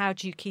 and how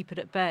do you keep it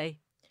at bay?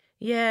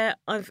 Yeah,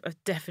 I've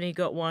definitely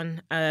got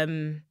one.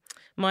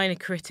 My inner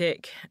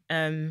critic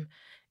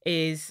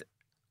is,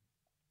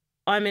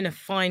 I'm in a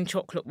fine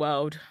chocolate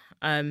world,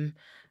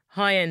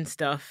 high-end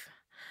stuff.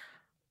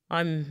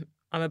 I'm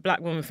a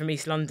black woman from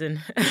East London,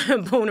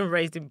 born and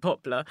raised in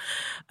Poplar.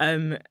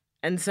 And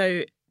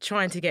so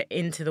trying to get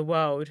into the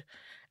world,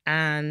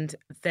 and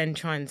then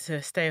trying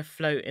to stay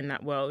afloat in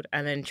that world,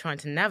 and then trying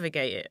to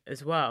navigate it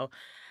as well,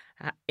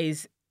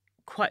 is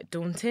quite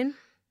daunting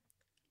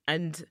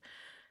and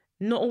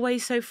not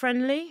always so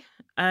friendly.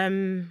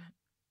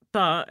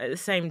 But at the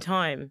same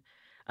time,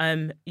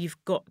 you've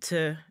got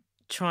to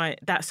try.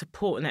 That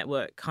support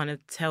network kind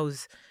of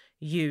tells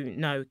you,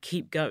 no,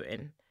 keep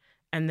going,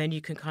 and then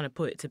you can kind of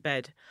put it to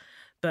bed.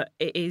 But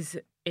it's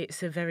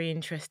a very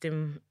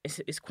interesting.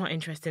 It's quite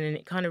interesting, and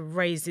it kind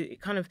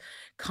of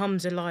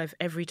comes alive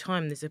every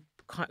time there's a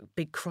quite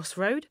big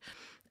crossroad.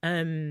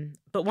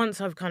 But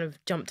once I've kind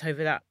of jumped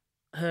over that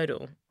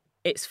hurdle,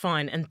 it's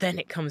fine, and then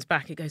it comes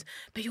back. It goes,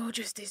 but you're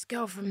just this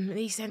girl from the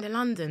East End of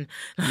London.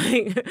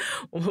 Like,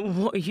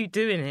 what are you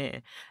doing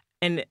here?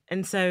 And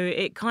so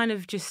it kind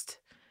of just,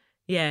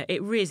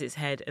 it rears its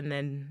head, and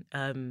then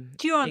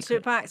do you answer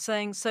it back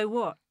saying, so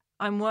what?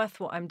 I'm worth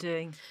what I'm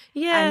doing.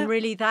 Yeah, and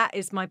really that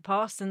is my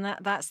past, and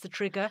that's the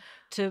trigger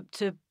to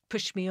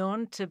push me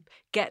on to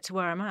get to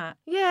where I'm at.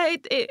 Yeah,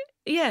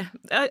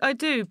 I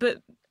do, but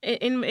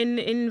in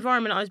the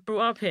environment I was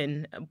brought up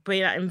in,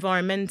 be that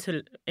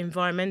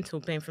environmental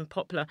being from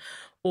Poplar,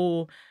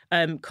 or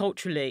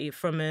culturally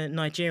from a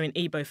Nigerian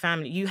Igbo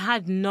family, you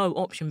had no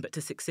option but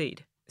to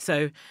succeed.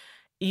 So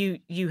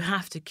you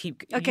have to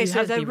keep. Okay, you so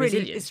have to they're be really,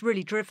 resilient. it's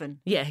really driven.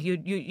 Yeah,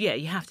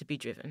 you have to be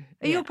driven.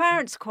 Are your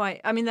parents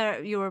quite? I mean,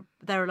 they're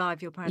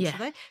alive. Your parents, Yeah. are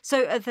they?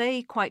 So are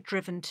they quite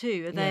driven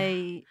too? Are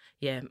they?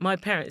 Yeah, my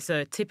parents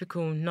are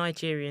typical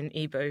Nigerian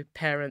Igbo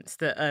parents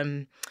that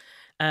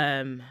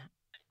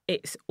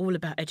it's all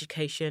about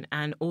education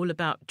and all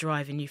about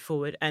driving you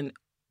forward. And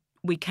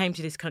we came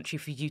to this country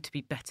for you to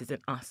be better than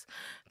us.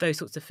 Those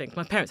sorts of things.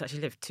 My parents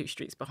actually live 2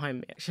 streets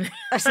behind me, actually.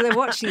 Oh, so they're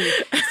watching you.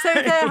 So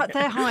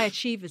they're high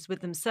achievers with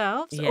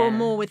themselves, Yeah. or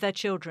more with their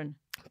children.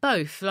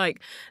 Both.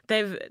 Like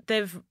they've.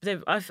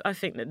 I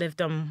think that they've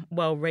done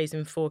well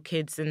raising 4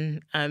 kids,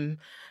 and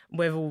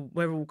we're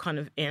all kind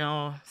of in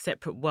our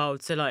separate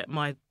worlds. So like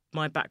my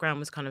background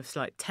was kind of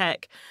like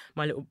tech.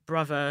 My little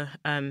brother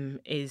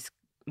is.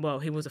 Well,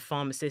 he was a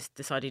pharmacist,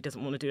 decided he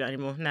doesn't want to do that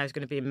anymore. Now he's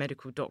going to be a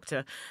medical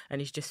doctor,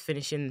 and he's just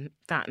finishing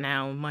that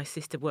now. My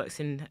sister works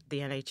in the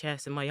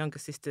NHS, and my younger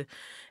sister,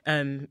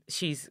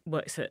 she's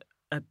works at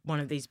one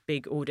of these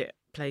big audit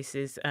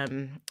places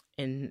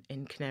in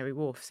Canary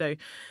Wharf. So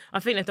I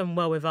think they've done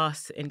well with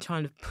us in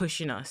trying to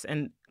pushing us,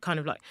 and kind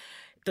of like,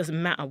 it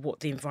doesn't matter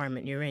what the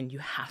environment you're in, you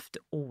have to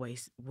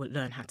always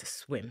learn how to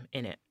swim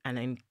in it and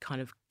then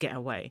kind of get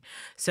away.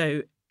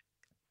 So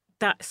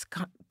that's,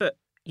 but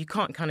you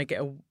can't kind of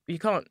you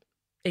can't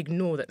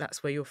ignore that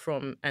that's where you're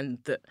from and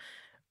that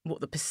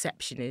what the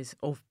perception is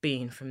of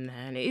being from there.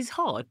 And it is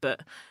hard,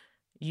 but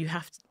you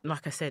have to,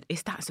 like I said,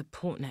 it's that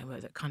support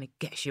network that kind of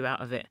gets you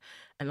out of it.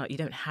 And like, you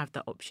don't have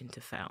that option to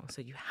fail.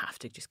 So you have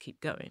to just keep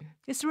going.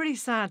 It's really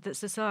sad that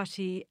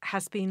society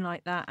has been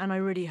like that. And I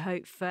really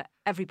hope for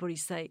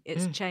everybody's sake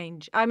it's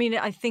changed. I mean,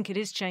 I think it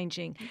is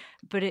changing,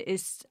 but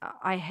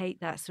I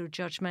hate that sort of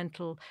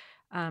judgmental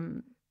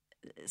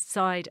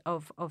side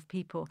of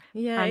people.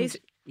 Yeah. And,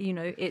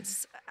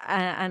 it's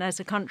and as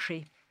a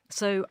country.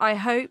 So I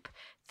hope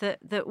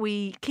that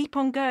we keep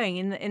on going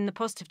in the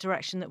positive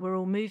direction that we're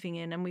all moving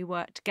in, and we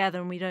work together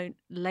and we don't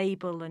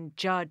label and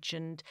judge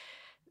and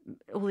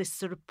all this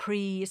sort of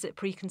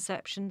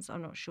preconceptions?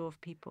 I'm not sure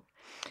of people.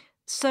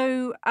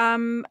 So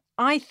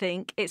I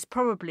think it's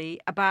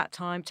probably about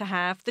time to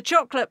have the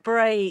chocolate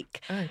break.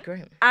 Oh,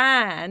 great.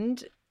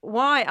 And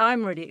why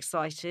I'm really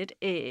excited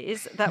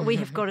is that we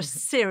have got a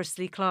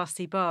seriously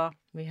classy bar.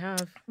 We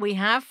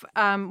have,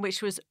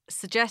 which was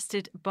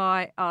suggested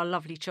by our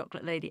lovely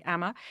chocolate lady,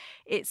 Amma.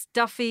 It's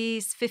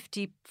Duffy's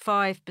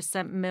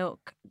 55%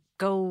 milk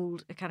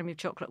gold Academy of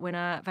Chocolate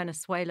winner,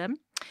 Venezuelan.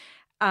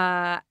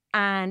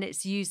 And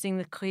it's using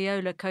the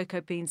Criolla cocoa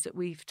beans that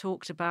we've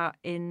talked about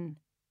in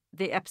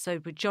the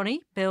episode with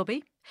Johnny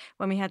Bilby,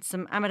 when we had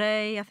some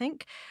Amadei, I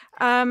think.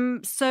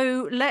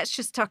 So let's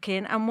just tuck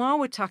in. And while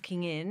we're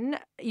tucking in,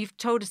 you've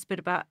told us a bit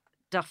about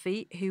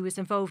Duffy, who was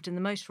involved in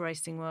the motor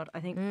racing world, I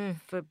think,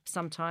 for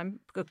some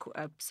time,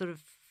 sort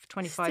of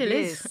 25 Still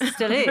years. is.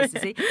 Still is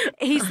he?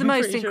 He's the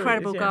most pretty sure he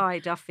incredible is, yeah. guy,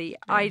 Duffy.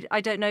 Yeah.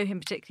 I don't know him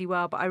particularly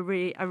well, but I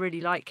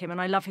really like him,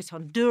 and I love his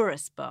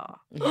Honduras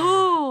bar. Yeah.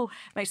 Oh,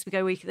 makes me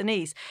go weak at the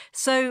knees.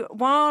 So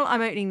while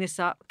I'm opening this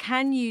up,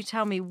 can you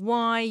tell me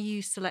why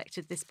you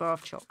selected this bar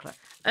of chocolate?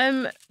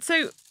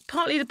 So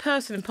partly the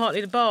person and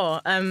partly the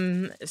bar.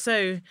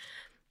 So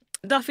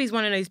Duffy's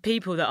one of those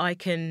people that I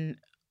can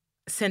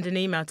send an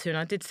email to, and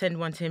I did send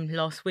one to him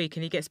last week,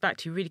 and he gets back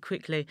to you really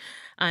quickly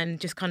and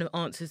just kind of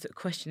answers a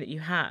question that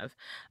you have.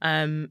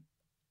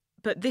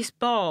 But this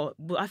bar,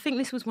 I think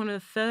this was one of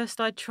the first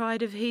I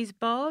tried of his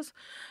bars,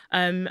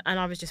 and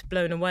I was just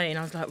blown away, and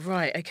I was like,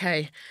 right,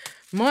 okay,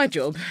 my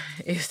job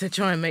is to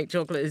try and make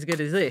chocolate as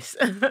good as this.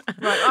 Right,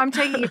 I'm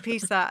taking a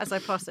piece out as I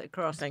pass it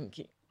across. Thank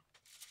you.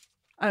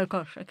 Oh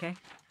gosh, okay.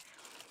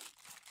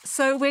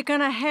 So we're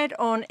going to head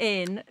on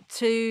in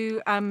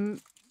to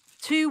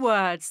 2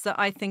 words that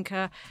I think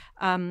are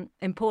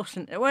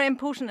important. Well,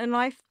 important in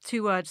life.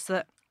 2 words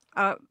that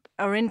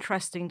are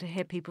interesting to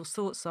hear people's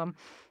thoughts on.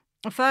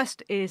 The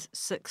first is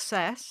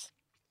success,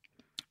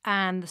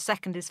 and the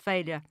second is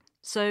failure.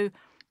 So,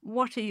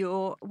 what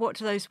do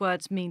those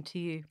words mean to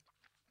you?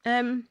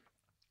 In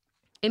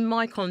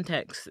my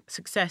context,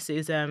 success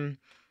is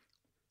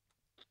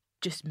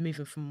just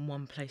moving from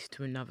one place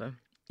to another.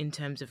 In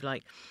terms of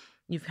like,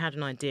 you've had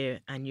an idea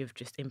and you've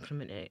just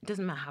implemented it. It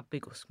doesn't matter how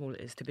big or small it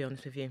is, to be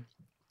honest with you.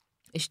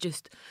 It's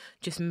just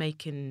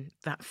making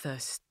that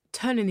first,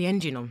 turning the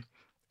engine on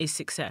is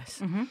success.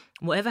 Mm-hmm.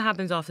 Whatever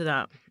happens after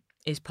that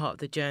is part of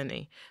the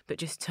journey, but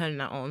just turning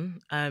that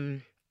on.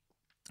 And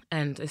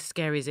as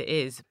scary as it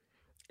is,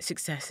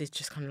 success is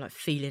just kind of like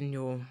feeling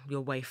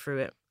your way through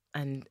it.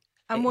 And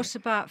what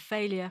about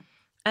failure?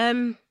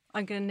 I'm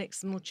going to nick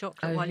some more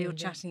chocolate while you're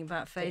chatting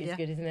about failure. It's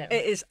good, isn't it?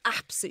 It is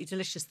absolutely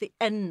delicious. The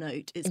end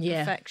note is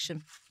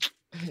perfection.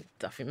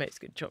 Duffy makes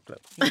good chocolate.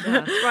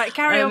 Yeah. Right,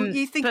 carry on.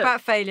 You think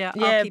about failure.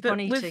 I'll keep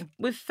on eating.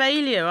 With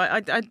failure,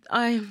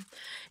 I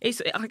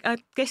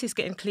guess it's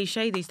getting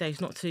cliche these days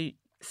not to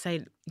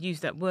use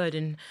that word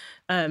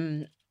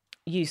and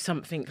use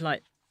something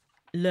like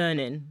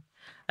learning.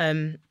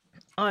 I'm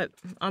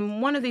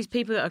one of these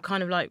people that are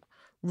kind of like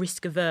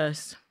risk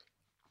averse,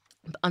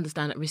 but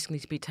understand that risk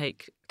needs to be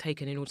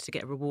taken in order to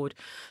get a reward.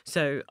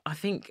 So I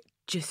think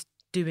just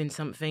doing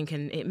something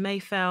and it may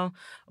fail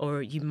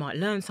or you might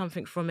learn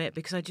something from it,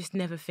 because I just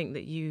never think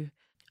that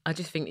I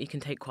just think that you can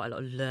take quite a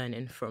lot of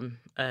learning from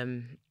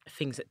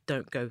things that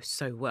don't go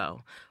so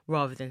well,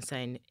 rather than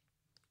saying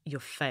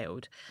you've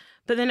failed.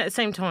 But then at the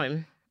same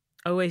time,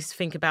 I always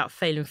think about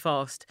failing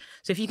fast.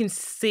 So if you can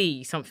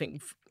see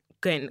something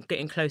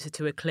getting closer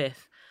to a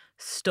cliff,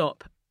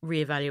 stop,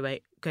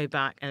 reevaluate, go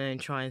back, and then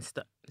try and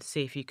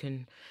see if you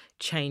can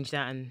change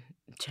that and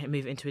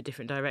move it into a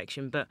different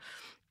direction. But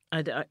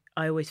I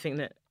always think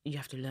that you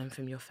have to learn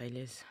from your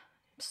failures.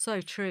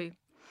 So true.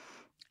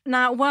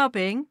 Now,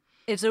 well-being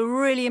is a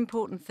really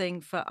important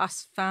thing for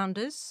us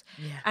founders,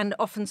 and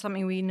often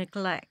something we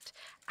neglect.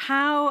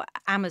 How,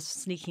 Emma's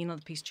sneaking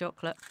another piece of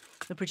chocolate,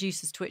 the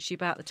producer's twitchy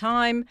about the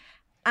time.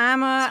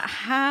 Emma,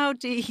 how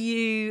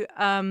does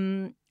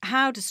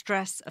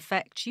stress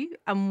affect you,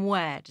 and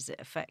where does it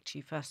affect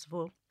you, first of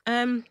all?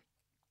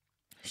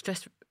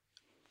 Stress.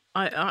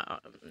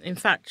 In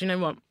fact, you know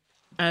what?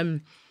 I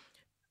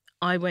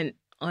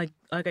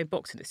go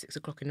boxing at 6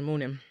 o'clock in the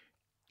morning.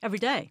 Every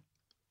day?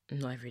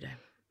 Not every day,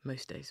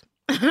 most days.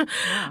 Wow.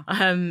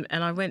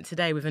 And I went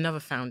today with another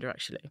founder,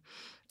 actually.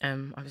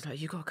 I was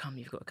like, you've got to come.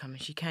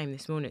 And she came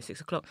this morning at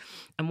 6 o'clock.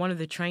 And one of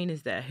the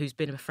trainers there, who's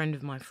been a friend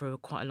of mine for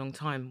quite a long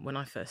time when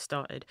I first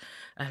started,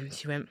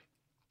 she went,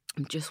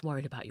 I'm just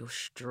worried about your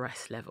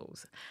stress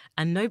levels.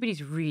 And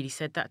nobody's really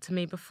said that to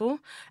me before.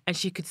 And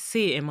she could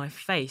see it in my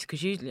face,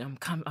 because usually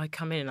I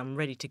come in and I'm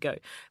ready to go.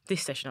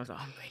 This session, I was like,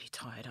 I'm really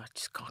tired. I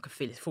can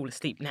feel it, fall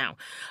asleep now.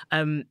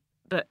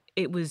 But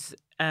it was,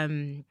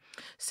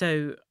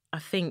 so I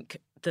think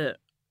that,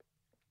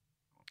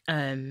 I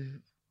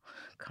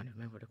can't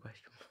remember what the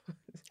question was.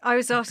 I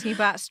was asking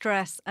about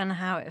stress and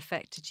how it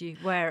affected you,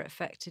 where it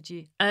affected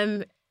you.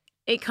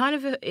 It kind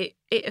of it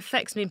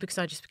affects me because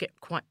I just get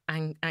quite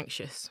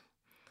anxious,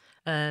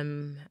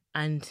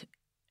 and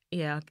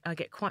yeah, I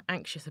get quite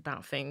anxious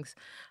about things,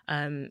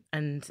 and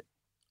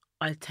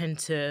I tend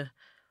to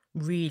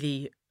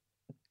really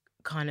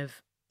kind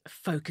of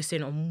focus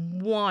in on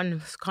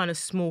one kind of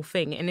small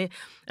thing, and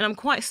I'm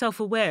quite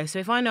self-aware. So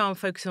if I know I'm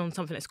focusing on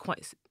something that's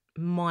quite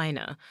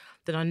minor,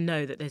 then I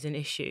know that there's an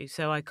issue.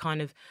 So I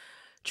kind of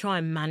try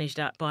and manage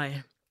that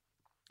by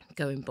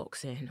going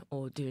boxing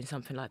or doing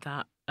something like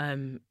that,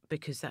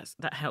 because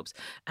that helps.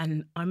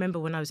 And I remember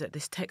when I was at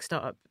this tech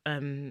startup,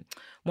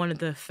 one of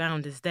the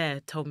founders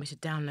there told me to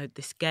download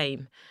this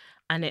game,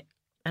 and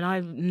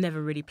I've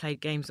never really played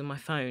games on my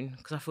phone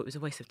because I thought it was a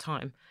waste of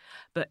time,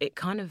 but it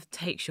kind of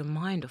takes your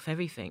mind off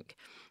everything,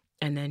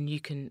 and then you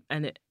can,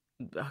 and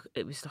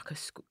it was like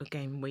a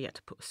game where you had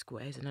to put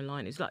squares in a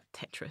line. It was like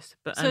Tetris.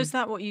 But So is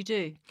that what you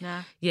do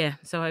now? Yeah,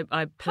 so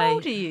I play. How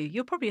old are you?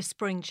 You're probably a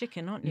spring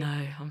chicken, aren't you?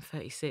 No, I'm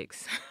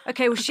 36.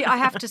 Okay, well, I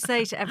have to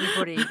say to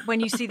everybody, when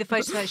you see the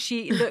photos of her,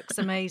 she looks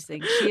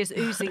amazing. She is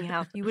oozing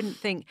health. You wouldn't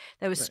think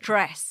there was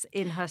stress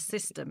in her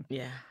system.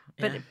 Yeah.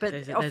 But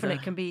often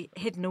it can be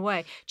hidden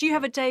away. Do you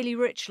have a daily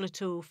ritual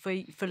at all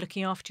for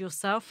looking after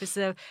yourself? Is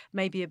there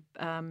maybe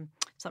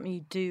something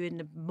you do in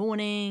the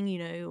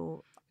morning,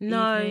 or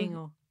evening?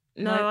 Or...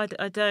 No,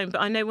 I don't.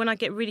 But I know when I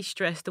get really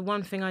stressed, the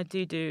one thing I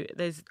do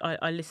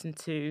I listen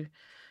to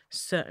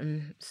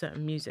certain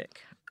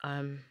music,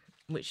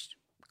 which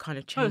kind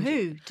of changes. Oh,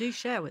 who? Do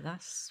share with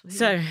us. Who?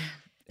 So,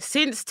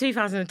 since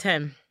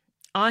 2010,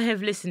 I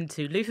have listened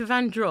to Luther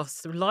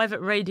Vandross live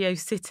at Radio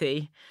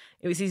City.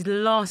 It was his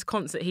last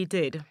concert he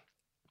did.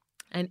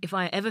 And if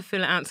I ever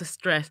feel an ounce of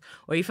stress,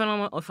 or if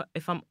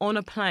I'm on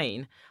a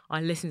plane,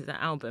 I listen to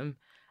that album.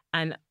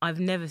 And I've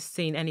never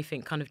seen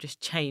anything kind of just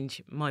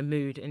change my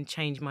mood and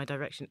change my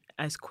direction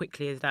as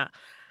quickly as that.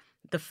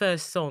 The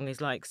first song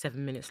is like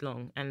 7 minutes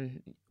long.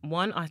 And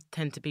one, I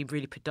tend to be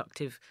really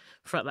productive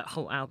throughout that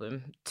whole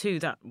album. Two,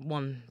 the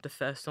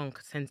first song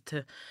tends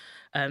to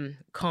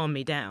calm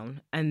me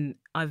down. And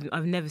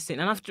I've never seen,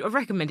 and I've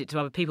recommended it to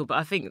other people, but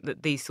I think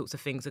that these sorts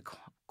of things are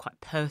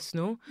quite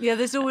personal. Yeah,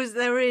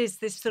 there is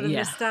this sort of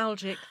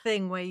nostalgic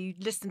thing where you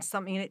listen to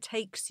something and it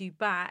takes you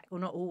back, or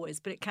not always,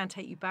 but it can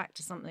take you back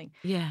to something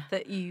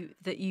that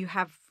you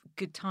have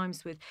good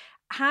times with.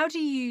 How do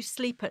you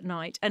sleep at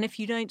night? And if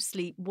you don't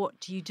sleep, what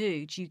do you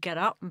do? Do you get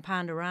up and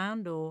pound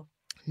around, or?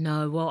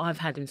 No, well, I've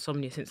had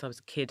insomnia since I was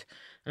a kid.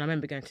 And I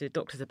remember going to the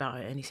doctors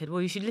about it, and he said,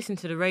 well, you should listen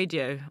to the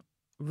radio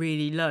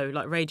really low,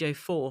 like Radio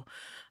 4.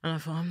 And I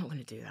thought, I'm not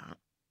going to do that.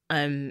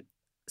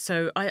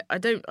 So I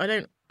don't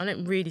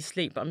really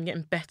sleep, but I'm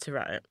getting better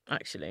at it,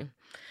 actually,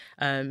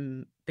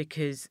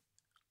 because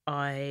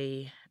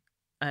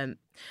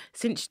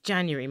since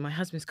January, my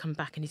husband's come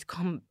back and he's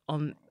gone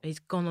on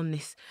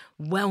this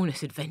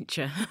wellness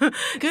adventure.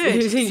 Good.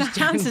 It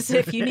sounds as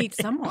if you need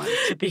someone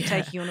to be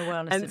taking you on a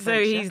wellness adventure. And so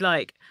he's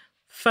like,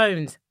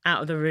 phones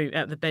out of the room,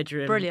 out of the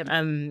bedroom.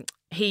 Brilliant.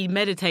 He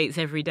meditates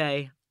every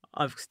day.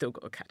 I've still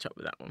got to catch up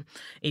with that one,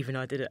 even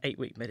though I did an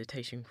 8-week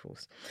meditation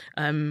course.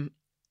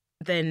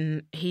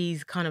 Then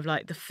he's kind of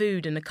like the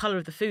food and the colour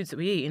of the foods that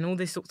we eat and all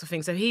these sorts of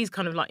things. So he's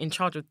kind of like in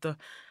charge of the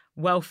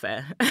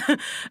welfare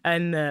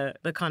and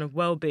the kind of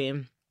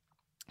well-being.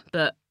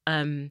 But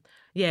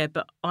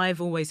but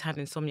I've always had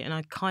insomnia, and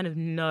I kind of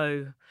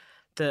know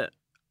that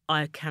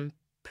I can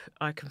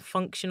I can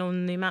function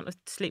on the amount of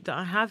sleep that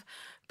I have,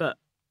 but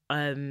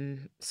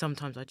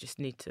sometimes I just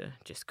need to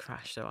just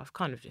crash. So I've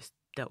kind of just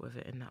dealt with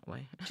it in that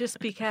way. Just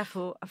be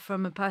careful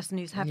from a person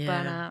who's had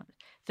Yeah. burnout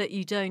that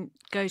you don't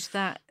go to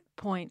that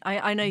point.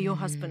 I know your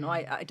husband.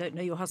 I don't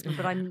know your husband,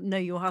 but I know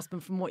your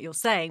husband from what you're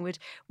saying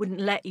wouldn't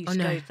let you Oh,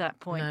 go no. to that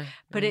point. No,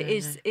 But no, it no,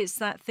 is it's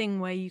that thing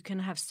where you can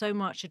have so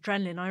much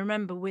adrenaline. I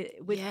remember with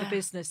the Yeah.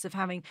 business of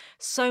having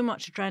so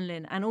much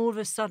adrenaline, and all of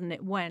a sudden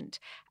it went,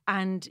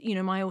 and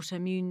my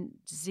autoimmune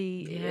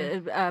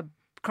disease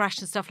crashed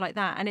and stuff like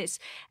that.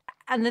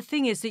 And the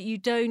thing is that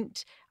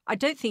I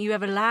don't think you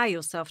ever allow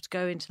yourself to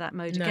go into that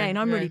mode No, again.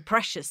 I'm no. really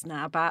precious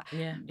now about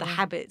Yeah, the yeah.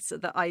 habits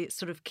that I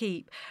sort of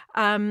keep.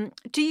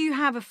 Do you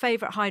have a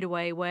favourite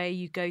hideaway where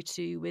you go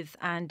to with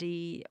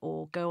Andy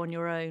or go on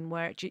your own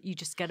where you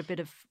just get a bit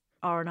of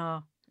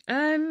R&R?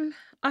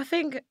 I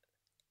think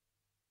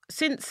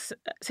since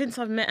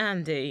I've met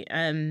Andy,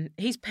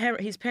 his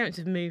parents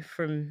have moved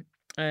from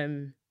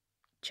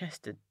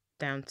Chester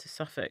down to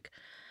Suffolk.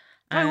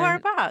 Oh,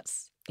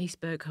 whereabouts?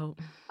 East Bergholt.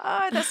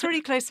 Oh, that's really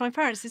close to my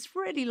parents. It's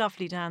really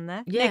lovely down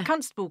there. Yeah. Near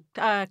Constable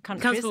country,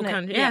 Constable isn't it?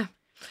 Country, yeah.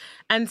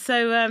 And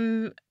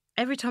so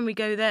every time we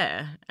go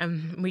there,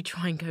 we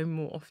try and go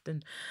more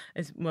often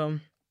as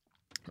well,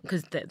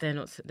 because they're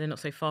not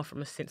so far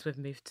from us since we've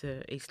moved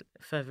to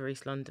further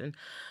East London.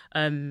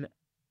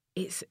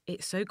 It's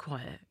so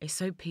quiet. It's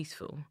so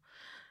peaceful.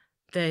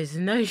 There's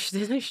no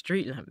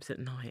street lamps at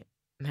night.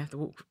 And they have to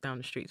walk down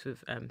the streets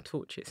with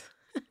torches.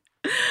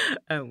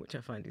 Which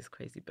I find is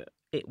crazy, but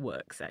it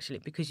works actually,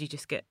 because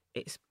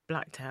it's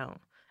blacked out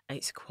and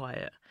it's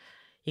quiet.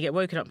 You get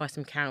woken up by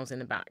some cows in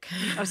the back.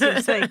 I was going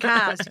to say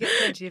cows. You get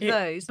plenty of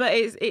those. But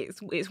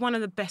it's one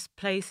of the best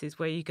places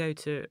where we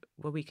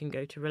can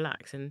go to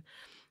relax and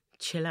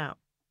chill out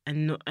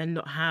and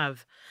not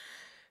have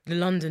the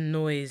London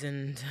noise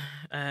and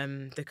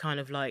the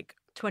kind of like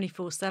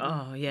 24/7.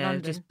 Oh yeah,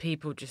 London. just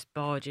people just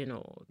barging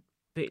or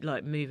bit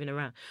like moving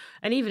around.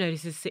 And even though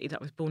this is a city that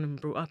I was born and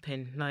brought up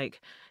in,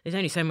 like there's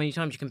only so many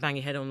times you can bang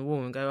your head on the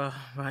wall and go, oh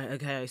right,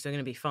 okay, so I'm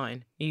going to be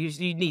fine. You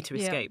need to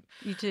escape.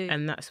 You do.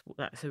 And that's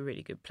a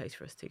really good place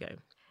for us to go.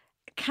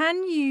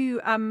 Can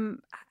you,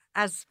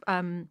 as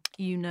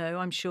you know,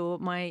 I'm sure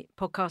my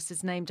podcast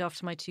is named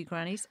after my two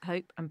grannies,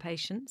 Hope and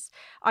Patience.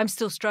 I'm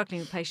still struggling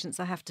with Patience,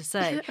 I have to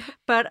say.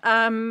 But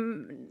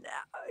can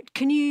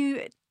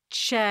you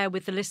share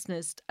with the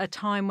listeners a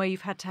time where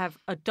you've had to have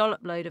a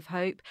dollop load of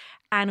hope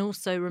and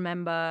also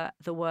remember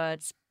the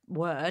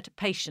word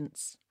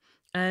patience?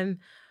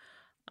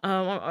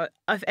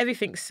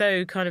 Everything's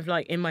so kind of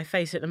like in my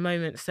face at the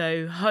moment.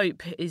 So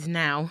hope is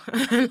now,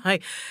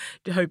 like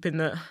hoping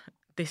that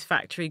this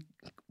factory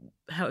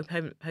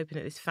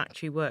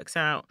works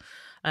out.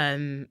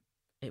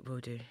 It will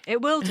do.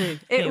 It will do.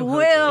 It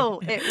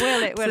will. It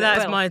will. So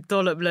that's my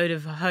dollop load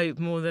of hope,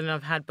 more than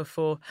I've had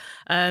before,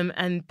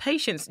 and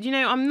patience.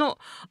 I'm not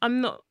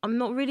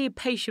really a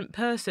patient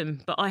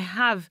person, but I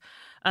have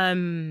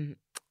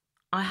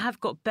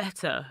got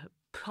better.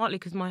 Partly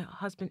because my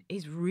husband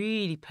is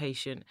really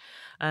patient.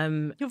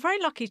 You're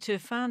very lucky to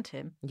have found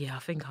him. Yeah, I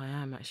think I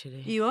am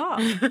actually. You are.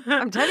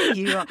 I'm telling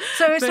you are.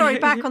 So sorry,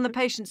 back on the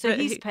patient. So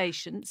he's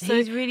patient. So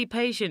he's really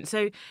patient.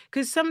 So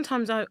because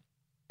sometimes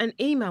an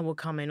email will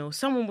come in or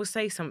someone will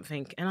say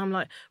something and I'm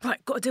like,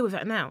 right, got to deal with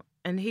that now.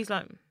 And he's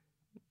like,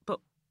 but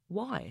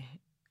why?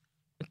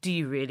 Do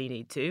you really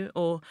need to?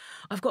 Or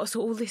I've got to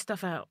sort all this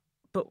stuff out.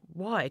 But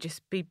why?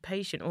 Just be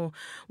patient. Or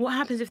what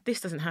happens if this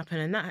doesn't happen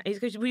and that? He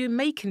goes, well, you're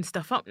making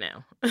stuff up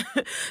now.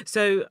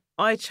 So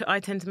I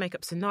tend to make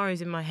up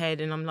scenarios in my head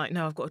and I'm like,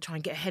 no, I've got to try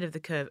and get ahead of the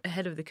curve.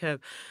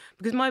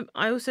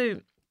 Because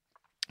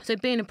so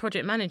being a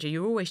project manager,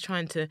 you're always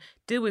trying to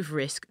deal with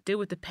risk, deal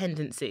with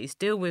dependencies,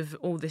 deal with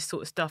all this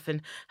sort of stuff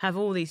and have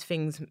all these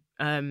things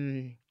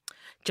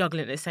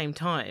juggling at the same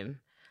time.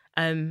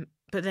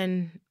 But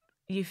then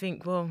you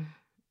think, well,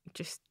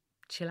 just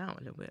chill out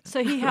a little bit.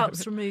 So he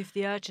helps remove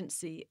the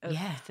urgency of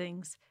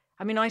things.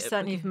 I mean, I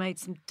certainly have because- made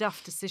some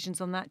daft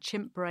decisions on that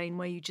chimp brain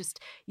where you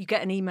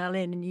get an email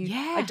in and you.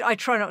 Yeah. I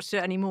try not to do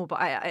it anymore, but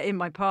in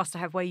my past I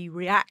have where you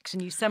react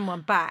and you send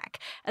one back,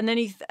 and then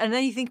you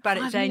think about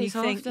it 5 today and you minutes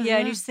think, after, and yeah.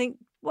 you just think,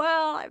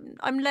 well,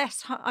 I'm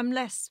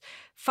less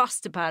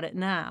fussed about it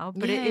now,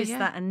 but it is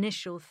that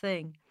initial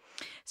thing.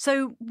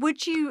 So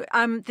would you?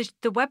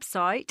 The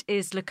website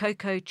is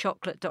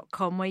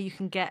lococochocolate.com where you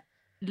can get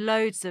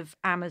loads of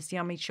Amma's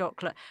yummy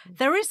chocolate.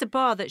 There is a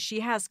bar that she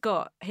has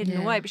got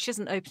hidden away, but she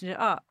hasn't opened it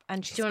up.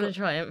 And she's Do you want to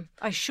try it?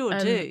 I sure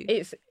do.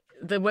 It's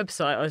the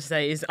website, I would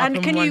say, is up And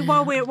on can you,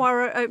 one- while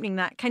we're opening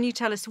that, can you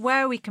tell us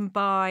where we can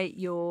buy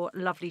your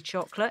lovely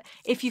chocolate?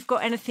 If you've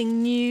got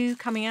anything new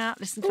coming out,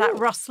 listen to that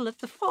rustle of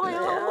the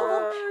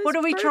file. What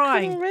are we Broken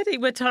trying? already?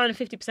 We're trying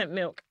 50%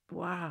 milk.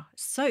 Wow,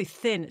 it's so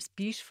thin. It's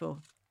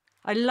beautiful.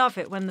 I love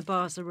it when the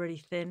bars are really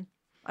thin.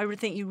 I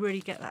would think you really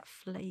get that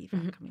flavour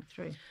coming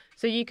through.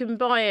 So you can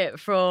buy it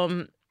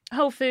from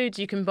Whole Foods,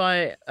 you can buy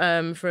it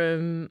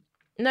from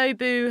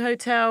Nobu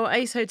Hotel,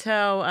 Ace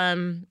Hotel,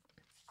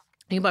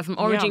 you can buy it from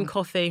Origin Yum.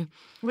 Coffee.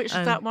 Which is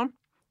that one?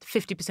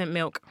 50%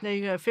 milk. There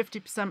you go,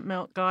 50%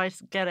 milk,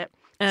 guys. Get it.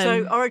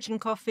 So Origin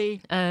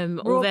Coffee,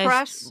 Raw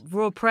press?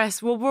 Raw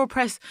press. Well, raw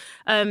press.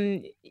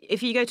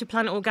 If you go to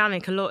Planet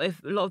Organic, a lot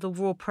of the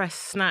raw press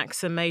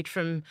snacks are made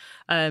from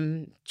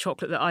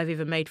chocolate that I've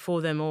either made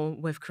for them or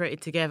we've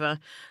created together.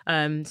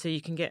 So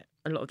you can get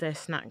a lot of their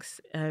snacks.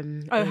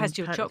 It has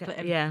your chocolate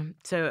in. Yeah.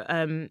 So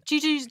do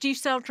you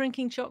sell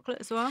drinking chocolate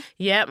as well?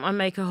 Yeah, I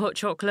make a hot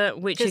chocolate,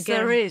 which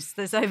again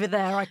there's over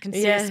there. I can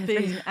see a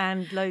spoon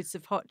and loads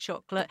of hot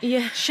chocolate.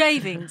 Yeah.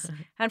 Shavings.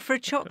 And for a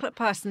chocolate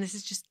person, this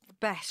is just the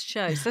best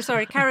show. So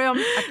sorry, carry on.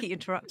 I keep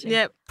interrupting.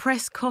 Yeah,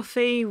 Press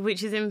Coffee,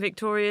 which is in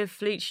Victoria,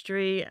 Fleet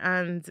Street,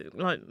 and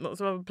like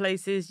lots of other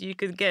places. You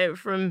can get it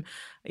from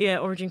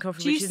Origin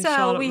Coffee, which is in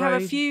Charlotte We Road.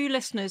 have a few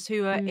listeners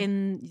who are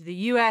in the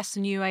US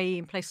and UAE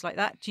and places like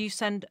that. Do you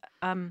send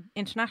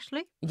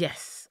internationally?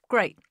 Yes.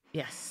 Great.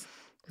 Yes.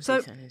 So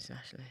We send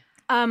internationally.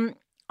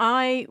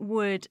 I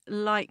would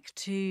like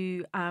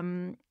to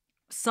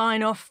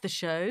sign off the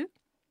show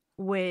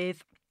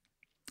with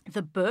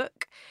the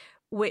book,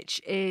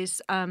 which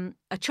is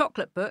a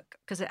chocolate book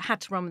because it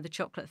had to run with the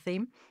chocolate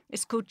theme.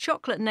 It's called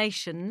Chocolate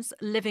Nations,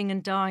 Living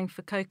and Dying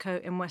for Cocoa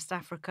in West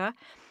Africa.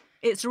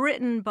 It's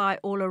written by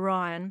Orla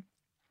Ryan.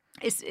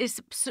 It's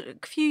a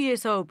few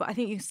years old, but I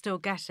think you can still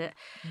get it.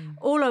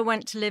 Orla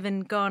went to live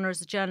in Ghana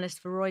as a journalist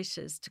for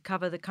Reuters to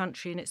cover the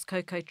country and its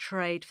cocoa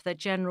trade for their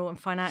general and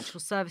financial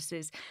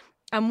services.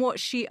 And what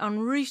she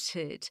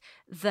unrooted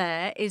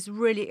there is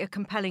really a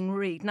compelling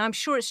read. Now, I'm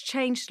sure it's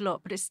changed a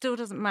lot, but it still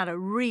doesn't matter.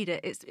 Read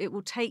it. It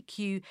will take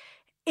you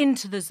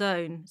into the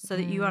zone so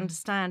that you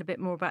understand a bit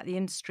more about the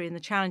industry and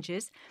the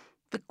challenges.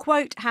 The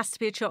quote has to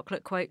be a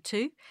chocolate quote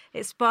too.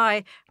 It's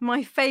by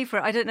my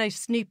favourite, I don't know,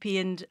 Snoopy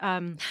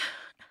and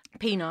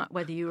Peanut,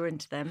 whether you were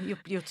into them.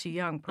 You're too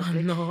young,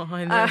 probably. No,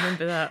 I know,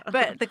 remember that.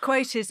 But the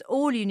quote is,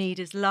 all you need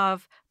is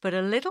love, but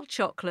a little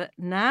chocolate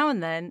now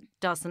and then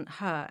doesn't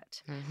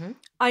hurt. Mm-hmm.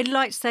 I'd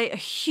like to say a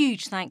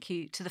huge thank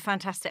you to the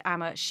fantastic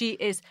Amma. She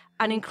is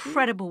an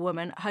incredible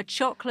woman. Her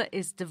chocolate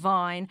is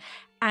divine.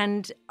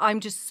 And I'm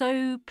just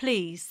so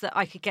pleased that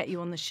I could get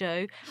you on the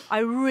show. I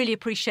really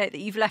appreciate that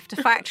you've left a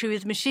factory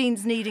with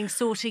machines needing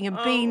sorting and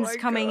beans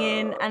coming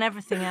in and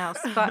everything else.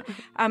 But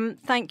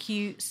thank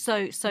you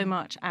so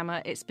much,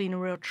 Amma. It's been a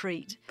real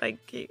treat.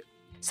 Thank you.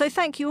 So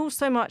thank you all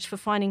so much for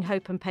finding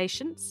hope and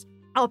patience.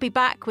 I'll be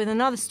back with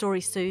another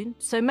story soon,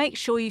 so make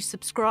sure you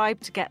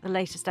subscribe to get the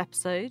latest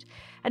episode.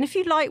 And if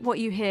you like what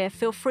you hear,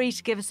 feel free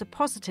to give us a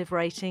positive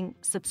rating,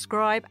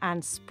 subscribe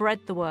and spread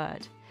the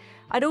word.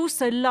 I'd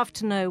also love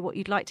to know what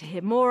you'd like to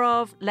hear more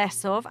of,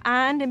 less of,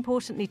 and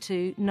importantly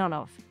too, none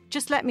of.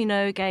 Just let me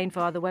know again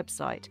via the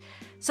website.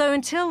 So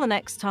until the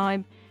next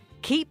time,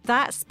 keep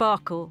that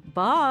sparkle.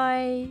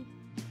 Bye.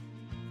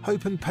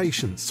 Hope and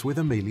Patience with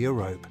Amelia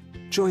Rope.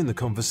 Join the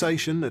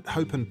conversation at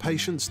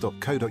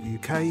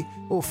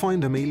hopeandpatience.co.uk or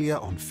find Amelia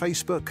on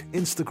Facebook,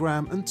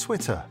 Instagram and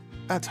Twitter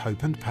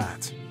 @Hope and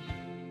Pat.